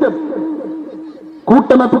தெரிந்தும்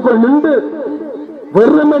கூட்டமைப்புக்குள் நின்று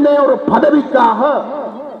வெறுமனே ஒரு பதவிக்காக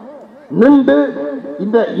நின்று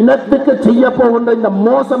இந்த இனத்துக்கு செய்ய போகின்ற இந்த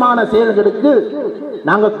மோசமான செயல்களுக்கு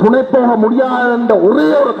நாங்கள் துணை போக முடியாத என்ற ஒரே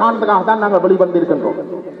ஒரு காரணத்துக்காக தான் நாங்கள் வெளிவந்திருக்கின்றோம்.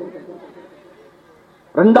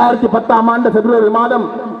 2010ஆம் ஆண்டு பிப்ரவரி மாதம்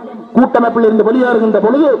கூட்டமைப்பில் இருந்து வெளியேறுகின்ற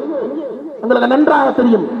பொழுது எங்களுக்கு நன்றாக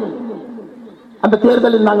தெரியும் அந்த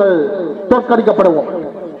தேர்தலில் நாங்கள் தோற்கடிக்கப்படுவோம்.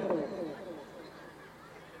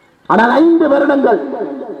 ஆனால் 5 வருடங்கள்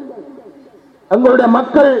எங்களுடைய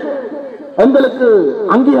மக்கள் எங்களுக்கு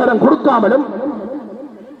அங்கீகாரம் கொடுக்காமலும்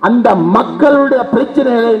அந்த மக்களுடைய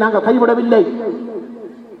பிரச்சனைகளை நாங்கள் கைவிடவில்லை.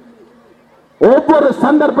 ஒவ்வொரு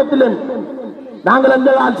சந்தர்ப்பத்திலும் நாங்கள்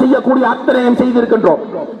எங்களால் செய்யக்கூடிய அத்தனையும் செய்திருக்கின்றோம்.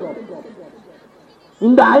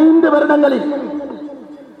 இந்த 5 வருடங்களில்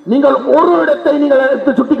நீங்கள் ஒரு இடத்தை நீங்கள்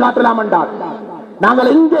எடுத்து சுட்டி காட்டலாம் என்றால்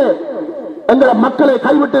நாங்கள் எங்கே எங்களை மக்களை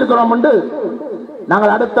கைவிட்டு இருக்கிறோம் என்று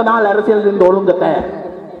நாங்கள் அடுத்த நாள் அரசியல் இருந்து ஒழுங்கத்தை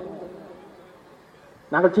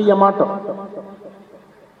நாங்கள் செய்ய மாட்டோம்.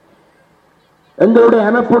 எங்களுடைய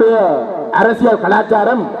அமைப்புடைய அரசியல்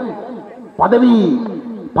கலாச்சாரம்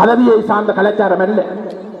பதவியை சார்ந்த கலாச்சாரம் அல்ல.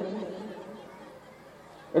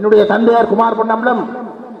 என்னுடைய தந்தையார் குமார் பொன்னம்பலம்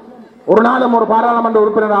ஒரு நாளும் ஒரு பாராளுமன்ற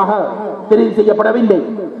உறுப்பினராக தெரிவு செய்யப்படவில்லை.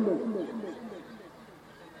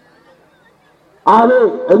 ஆகவே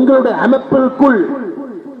எங்களுடைய அமைப்பிற்குள்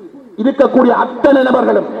இருக்கக்கூடிய அத்தனை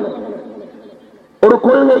நபர்களும் ஒரு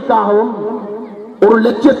கொள்கைக்காகவும் ஒரு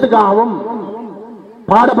லட்சியத்துக்காகவும்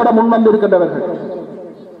பாடுபட முன்வந்து இருக்கின்றவர்கள்.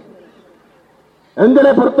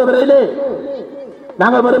 எங்களை பொறுத்தவரையிலே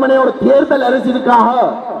நாங்கள் வெறுமனே ஒரு தேர்தல் அரசியலுக்காக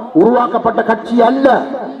உருவாக்கப்பட்ட கட்சி அல்ல.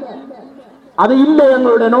 அது இல்லை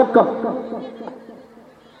எங்களுடைய நோக்கம்.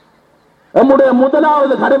 நம்முடைய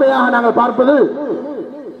முதலாவது கடமையாக நாங்கள் பார்ப்பது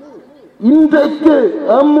இன்றைக்கு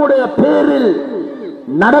நம்முடைய பேரில்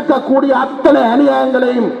நடக்கக்கூடிய அத்தனை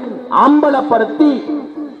அநியாயங்களையும் அம்பலப்படுத்தி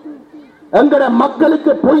எங்களுடைய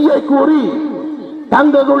மக்களுக்கு பொய்யை கூறி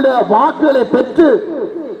தங்களுடைய வாக்குகளை பெற்று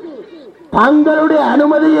தங்களுடைய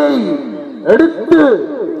அனுமதியை எடுத்து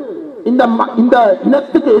இந்த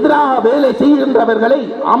இனத்துக்கு எதிராக வேலை செய்கின்றவர்களை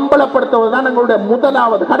அம்பலப்படுத்துவதுதான் எங்களுடைய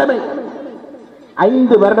முதலாவது கடமை.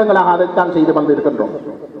 5 வருடங்களாக அதைத்தான் செய்து வந்திருக்கின்றோம்.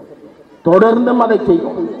 தொடர்ந்தும் அதை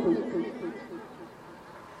செய்வோம்.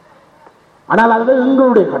 ஆனால் அது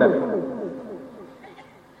எங்களுடைய கடமை.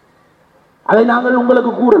 அதை நாங்கள்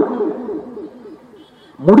உங்களுக்கு கூறலாம்.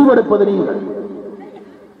 முடிவெடுப்பது நீங்கள்.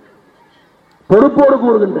 பொறுப்போடு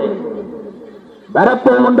கூறுகின்றேன்,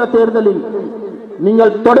 வரப்போகின்ற தேர்தலில்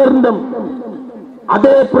நீங்கள் தொடர்ந்தும்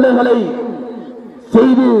அதே பிழைகளை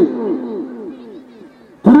செய்து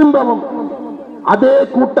திரும்பவும் அதே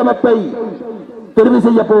கூட்டமைப்பை தெரிவு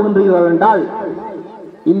செய்ய போகின்றீர்கள் என்றால்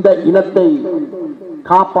இந்த இனத்தை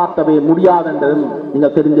காப்பாற்றவே முடியாது என்றதும்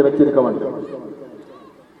நீங்கள் தெரிந்து வச்சிருக்க வேண்டும்.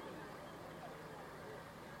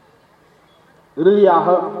 இறுதியாக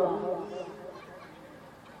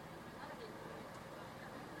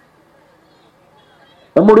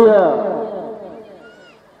நம்முடைய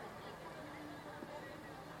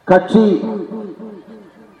கட்சி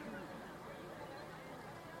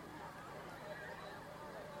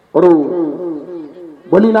ஒரு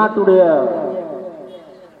வெளிநாட்டுடைய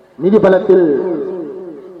நிதி பலத்தில்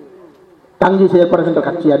தங்கி செயல்படுகின்ற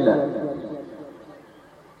கட்சி அல்ல.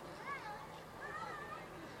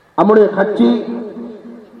 நம்முடைய கட்சி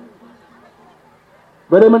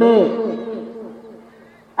வெறுமனே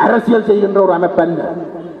அரசியல் செய்கின்ற ஒரு அமைப்பு அல்ல.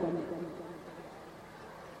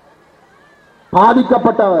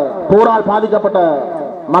 போரால் பாதிக்கப்பட்ட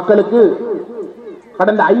மக்களுக்கு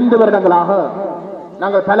கடந்த 5 வருடங்களாக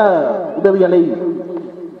நாங்கள் பல உதவிகளை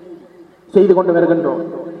செய்து கொண்டு வருகின்றோம்.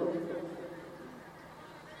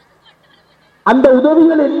 அந்த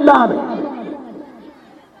உதவிகள் எல்லாமே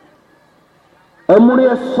நம்முடைய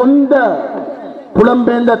சொந்த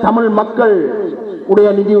புலம்பெயர்ந்த தமிழ் மக்கள் உடைய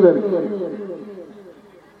நிதி உதவி.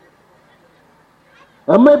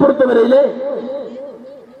 நம்மை பொறுத்தவரையிலே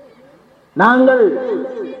நாங்கள்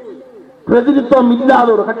பிரதிநிதித்துவம் இல்லாத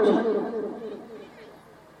ஒரு கட்சி.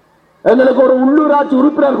 எங்களுக்கு ஒரு உள்ளூராட்சி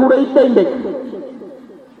உறுப்பினர் கூட இல்லை.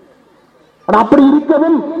 அப்படி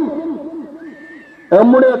இருக்கவும்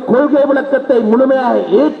நம்முடைய கொள்கை விளக்கத்தை முழுமையாக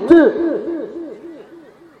ஏற்று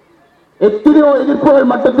எத்தனையோ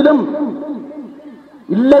எதிர்ப்புகள் மட்டத்திலும்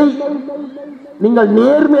இல்லை, நீங்கள்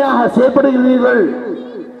நேர்மையாக செயல்படுகிறீர்கள்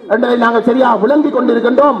என்பதை நாங்கள் சரியாக விளங்கிக்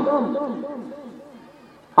கொண்டிருக்கின்றோம்.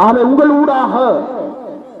 ஆகவே உங்கள் ஊடாக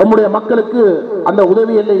நம்முடைய மக்களுக்கு அந்த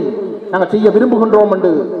உதவியை நாங்கள் செய்ய விரும்புகின்றோம்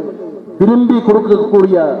என்று விரும்பி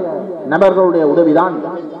கொடுக்கக்கூடிய நபர்களுடைய உதவிதான்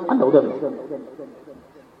அந்த உதவி.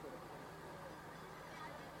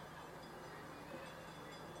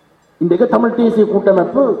 இன்றைக்கு தமிழ் தேசிய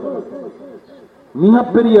கூட்டமைப்பு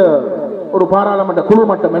மிகப்பெரிய ஒரு பாராளுமன்ற குழு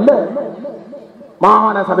மட்டுமல்ல,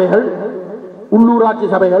 மாகாண சபைகள், உள்ளூராட்சி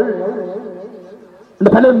சபைகள், இந்த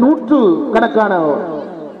பல 100 கணக்கான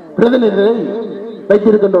பிரதிநிதிகளை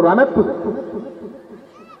வைத்திருக்கின்ற ஒரு அமைப்பு.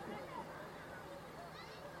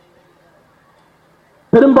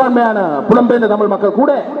 பெரும்பான்மையான புலம்பெயர்ந்த தமிழ் மக்கள்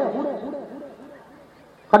கூட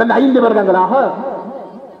கடந்த 5 வருடங்களாக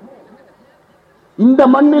இந்த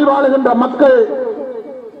மண்ணில் வாழுகின்ற மக்கள்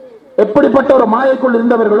எப்படிப்பட்ட ஒரு மாயைக்குள்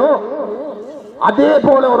இருந்தவர்களோ அதே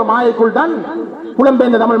போல ஒரு மாயைக்குள் தான்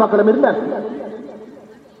புலம்பெயர்ந்த தமிழ் மக்களும் இருந்தார்.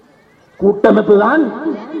 கூட்டமைப்பு தான்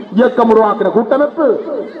இயக்கம் உருவாக்கிற கூட்டமைப்பு,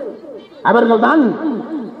 அவர்கள் தான்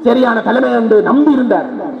சரியான தலைமை என்று நம்பி இருந்தார்.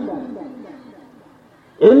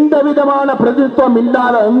 எந்த விதமான பிரதித்துவம்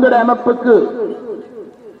இல்லாத எங்களுடைய அமைப்புக்கு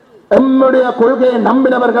எம்முடைய கொள்கையை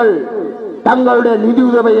நம்பினவர்கள் தங்களுடைய நிதி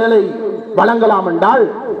உதவிகளை வழங்கலாம் என்றால்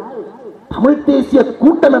தமிழ் தேசிய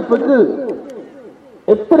கூட்டமைப்புக்கு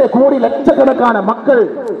எத்தனை கோடி லட்சக்கணக்கான மக்கள்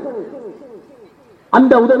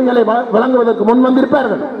அந்த உதவிகளை வழங்குவதற்கு முன்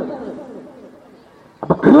வந்திருப்பார்கள்.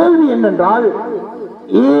 அப்ப கேள்வி என்னென்றால்,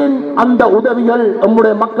 ஏன் அந்த உதவிகள்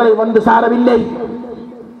நம்முடைய மக்களை வந்து சாரவில்லை?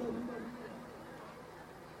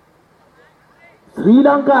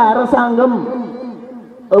 ஸ்ரீலங்கா அரசாங்கம்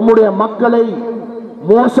நம்முடைய மக்களை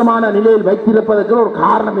மோசமான நிலையில் வைத்திருப்பதற்கு ஒரு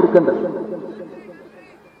காரணம் இருக்கின்றது.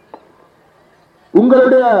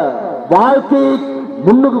 உங்களுடைய வாழ்க்கையை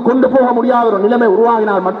முன்னுக்கு கொண்டு போக முடியாத ஒரு நிலைமை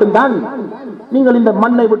உருவாகினால் மட்டும்தான் நீங்கள் இந்த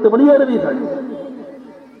மண்ணை விட்டு வெளியேறுவீர்கள்.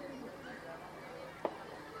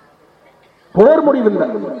 போர் முடிவில்லை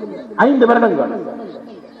 5 வருடங்கள்.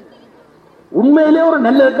 உண்மையிலே ஒரு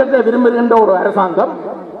நல்லிணக்கத்தை விரும்புகின்ற ஒரு அரசாங்கம்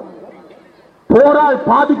போரால்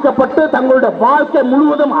பாதிக்கப்பட்டு தங்களுடைய வாழ்க்கை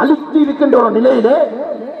முழுவதும் அழித்து இருக்கின்ற ஒரு நிலையிலே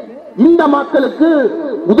இந்த மக்களுக்கு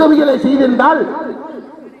உதவிகளை செய்திருந்தால்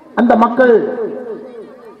அந்த மக்கள்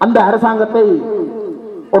அந்த அரசாங்கத்தை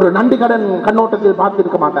ஒரு நன்றி கடன் கண்ணோட்டத்தில்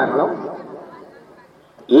பார்த்திருக்க மாட்டார்களோ?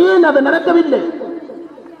 ஏன் அது நடக்கவில்லை?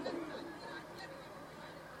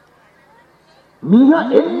 மிக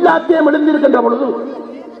எல்லாத்தையும் எழுந்திருக்கின்ற பொழுது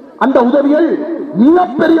அந்த உதவிகள்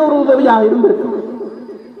மிகப்பெரிய ஒரு உதவியாக இருந்திருக்கும்.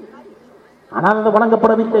 ஆனால் அது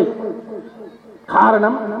வழங்கப்படவில்லை.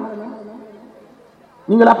 காரணம்,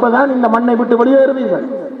 நீங்கள் அப்பதான் இந்த மண்ணை விட்டு வெளியேறுவீர்கள்.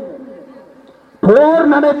 போர்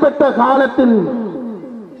நடைபெற்ற காலத்தின்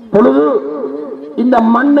பொழுது இந்த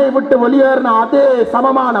மண்ணை விட்டு வெளியேறின அதே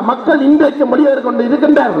சமமான மக்கள் இன்றைக்கு வெளியேறி கொண்டு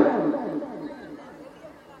இருக்கின்றார்கள்.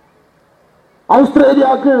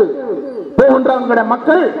 ஆஸ்திரேலியாவுக்கு போகின்ற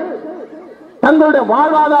மக்கள் தங்களுடைய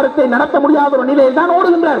வாழ்வாதாரத்தை நடத்த முடியாத ஒரு நிலையில் தான்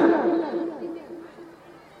ஓடுகின்றார்கள்.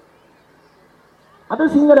 அது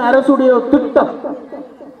சிங்கள அரசுடைய திட்டம்,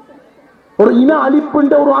 ஒரு இன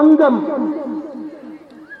அழிப்புன்ற ஒரு அங்கம்.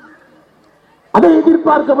 அதை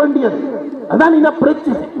எதிர்பார்க்க வேண்டியது, அதான் இன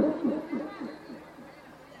பிரச்சனை.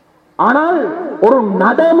 ஆனால் ஒரு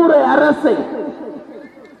நடைமுறை அரசை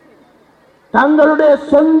தங்களுடைய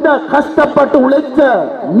சொந்த கஷ்டப்பட்டு உழைத்த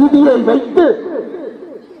நிதியை வைத்து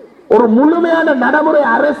ஒரு முழுமையான நடைமுறை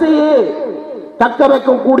அரசையே தக்க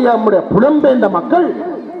வைக்கக்கூடிய நம்முடைய புலம்பெயர்ந்த மக்கள்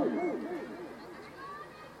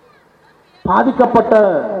பாதிக்கப்பட்ட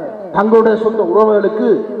தங்களுடைய சொந்த உறவுகளுக்கு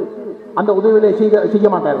அந்த உதவிகளை செய்ய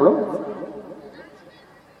மாட்டார்களோ?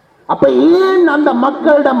 அப்ப ஏன் அந்த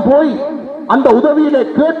மக்களிடம் போய் அந்த உதவியை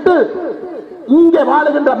கேட்டு இங்கே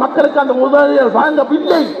வாழுகின்ற மக்களுக்கு அந்த உதவிகள்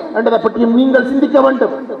வழங்கவில்லை என்பதை பற்றியும் நீங்கள் சிந்திக்க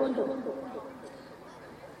வேண்டும்.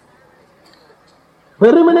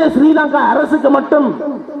 வெறுமனே ஸ்ரீலங்கா அரசுக்கு மட்டும்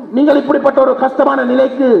நீங்கள் இப்படிப்பட்ட ஒரு கஷ்டமான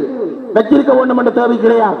நிலைக்கு வச்சிருக்க வேண்டும் என்ற தேவை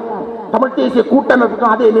கிடையாது. தமிழ் தேசிய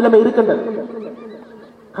கூட்டமைப்புக்கும் அதே நிலைமை இருக்கின்றது.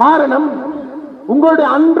 காரணம், உங்களுடைய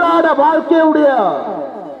அன்றாட வாழ்க்கையுடைய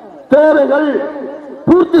தேவைகள்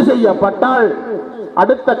பூர்த்தி செய்யப்பட்டால்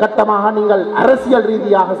அடுத்த கட்டமாக நீங்கள் அரசியல்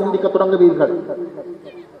ரீதியாக சிந்திக்க தொடங்குவீர்கள்.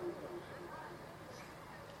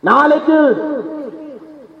 நாளைக்கு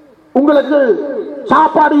உங்களுக்கு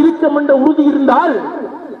சாப்பாடு இருக்கும் என்ற உறுதி இருந்தால்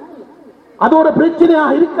அது ஒரு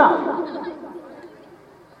பிரச்சனையாக இருக்காது.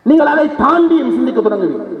 நீங்கள் அதை தாண்டியும் சிந்திக்க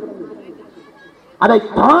தொடங்குவீர்கள். அதை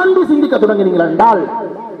தாண்டி சிந்திக்க தொடங்கினீர்கள் என்றால்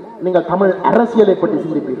நீங்கள் தமிழ் அரசியலை பற்றி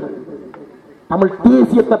சிந்திப்பீர்கள், தமிழ்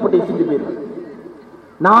தேசியத்தை பற்றி சிந்திப்பீர்கள்.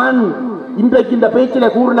 நான் இன்றைக்கு இந்த பேச்சில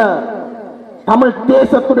கூறின தமிழ்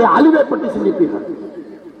தேசத்துடைய அழிவை பற்றி சிந்திப்பீர்கள்.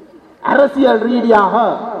 அரசியல் ரீதியாக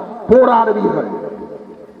போராடுவீர்கள்.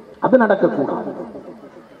 அது நடக்கக்கூடாது.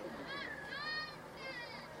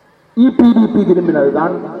 EPDP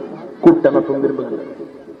விரும்பினதுதான் கூட்டமைப்பும் விரும்புகிறது.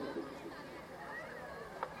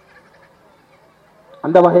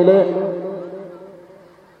 அந்த வகையிலே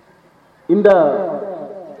இந்த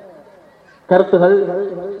கருத்துகள்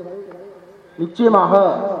நிச்சயமாக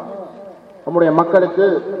நம்முடைய மக்களுக்கு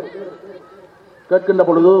கேட்கின்ற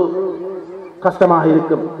பொழுது கஷ்டமாக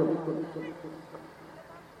இருக்கும்.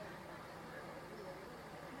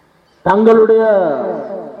 தங்களுடைய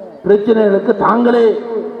பிரச்சனைகளுக்கு தாங்களே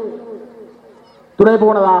துணை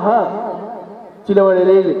போனதாக சில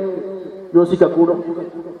வேளைகளில் யோசிக்கக்கூடும்.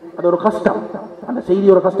 அது ஒரு கஷ்டம். அந்த செய்தி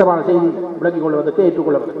ஒரு கஷ்டமான செய்தி, விளங்கிக் கொள்வதற்கு,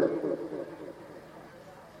 ஏற்றுக்கொள்வதற்கு.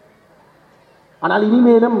 ஆனால்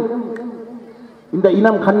இனிமேலும் இந்த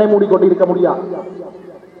இனம் கண்ணை மூடிக்கொண்டிருக்க முடியாது.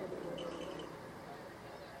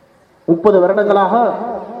 30 வருடங்களாக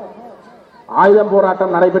ஆயுதம்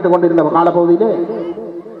போராட்டம் நடைபெற்றுக் கொண்டிருந்த காலப்பகுதியிலே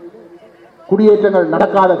குடியேற்றங்கள்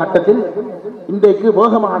நடக்காத கட்டத்தில் இன்றைக்கு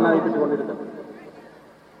வேகமாக நடைபெற்றுக் கொண்டிருக்கிறது.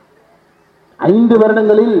 5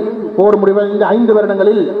 வருடங்களில் போர் முடிவடைந்த 5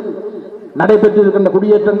 வருடங்களில் நடைபெற்றிருக்கின்ற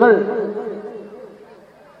குடியேற்றங்கள்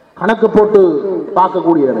கணக்கு போட்டு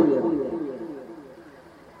பார்க்கக்கூடியது.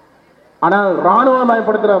 ஆனால்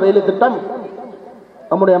இராணுவமயப்படுத்துகிற வேலை திட்டம்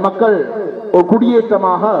நம்முடைய மக்கள் ஒரு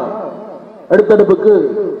குடியேற்றமாக எடுத்தெடுப்புக்கு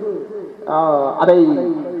அதை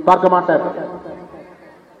பார்க்க மாட்டார்கள்.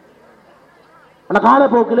 ஆனால்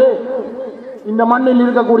காலப்போக்கிலே இந்த மண்ணில்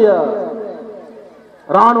இருக்கக்கூடிய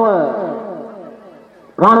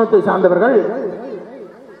இராணுவத்தை சார்ந்தவர்கள்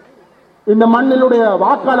இந்த மண்ணிலுடைய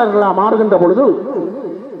வாக்காளர்களாக மாறுகின்ற பொழுது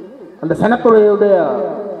அந்த சனத்துறையுடைய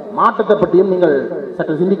மாற்றத்தை பற்றியும் நீங்கள்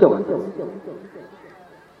சற்று சிந்திக்க வேண்டும்.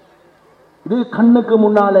 இது கண்ணுக்கு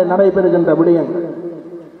முன்னாலே நடைபெறுகின்ற விடயங்கள்.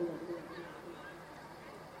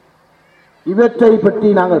 இவற்றை பற்றி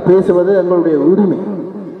நாங்கள் பேசுவது எங்களுடைய உரிமை.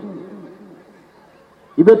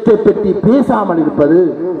 இவற்றை பற்றி பேசாமல் இருப்பது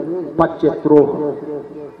பச்சை துரோகம்.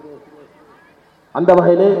 அந்த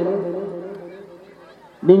வகையிலே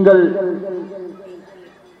நீங்கள்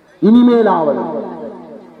இனிமேலாவது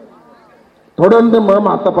தொடர்ந்து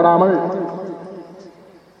ஏமாற்றப்படாமல்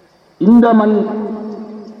இந்த மண்,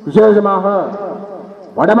 விசேஷமாக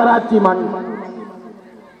வடமராட்சி மண்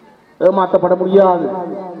ஏமாற்றப்பட முடியாது.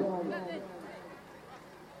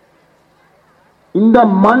 இந்த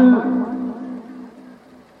மண்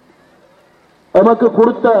நமக்கு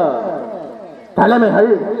கொடுத்த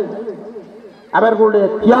தலைமைகள், அவர்களுடைய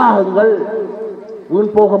தியாகங்கள்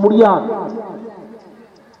வீண் போக முடியாது.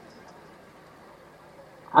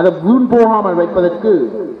 அதை வீண் போகாமல் வைப்பதற்கு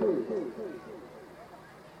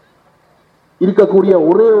இருக்கக்கூடிய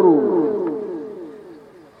ஒரே ஒரு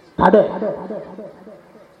தடை,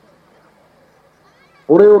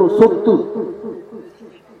 ஒரே ஒரு சொத்து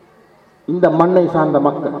இந்த மண்ணை சார்ந்த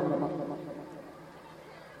மக்கள்.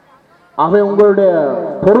 ஆகவே உங்களுடைய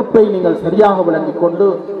பொறுப்பை நீங்கள் சரியாக விளங்கிக் கொண்டு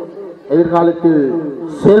எதிர்காலத்தில்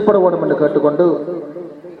செயல்பட வேண்டும் என்று கேட்டுக்கொண்டு,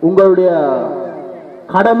 உங்களுடைய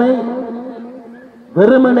கடமை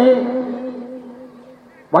வெறுமனே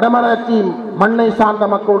வடமராட்சி மண்ணை சார்ந்த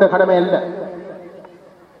மக்களுடைய கடமை அல்ல.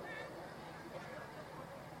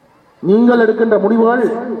 நீங்கள் எடுக்கின்ற முடிவுகள்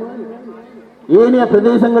ஏனைய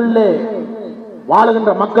பிரதேசங்களிலே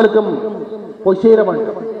வாழுகின்ற மக்களுக்கும் போய் சேர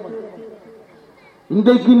வேண்டும்.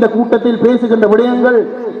 இன்றைக்கு இந்த கூட்டத்தில் பேசுகின்ற விடயங்கள்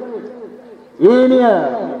ஏனைய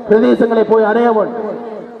பிரதேசங்களை போய் அடைய வேண்டும்.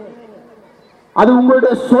 அது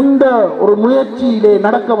உங்களுடைய சொந்த ஒரு முயற்சியிலே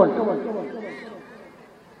நடக்க வேண்டும்.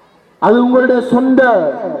 அது உங்களுடைய சொந்த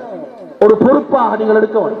ஒரு பொறுப்பாக நீங்கள்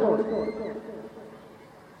எடுக்க வேண்டும்.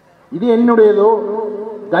 இது என்னுடையதோ,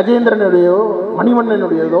 கஜேந்திரனுடையதோ,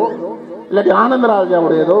 மணிவண்ணனுடையதோ, இல்லாட்டி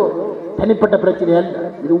ஆனந்தராஜாவுடையதோ தனிப்பட்ட பிரச்சனை அல்ல.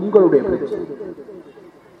 இது உங்களுடைய பிரச்சனை.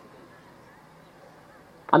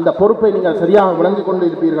 அந்த பொறுப்பை நீங்கள் சரியாக விளங்கிக் கொண்டு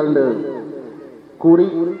இருப்பீர்கள் என்று கூறி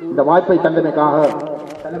இந்த வாய்ப்பை தந்தமைக்காக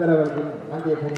தலைவர் அவர்கள்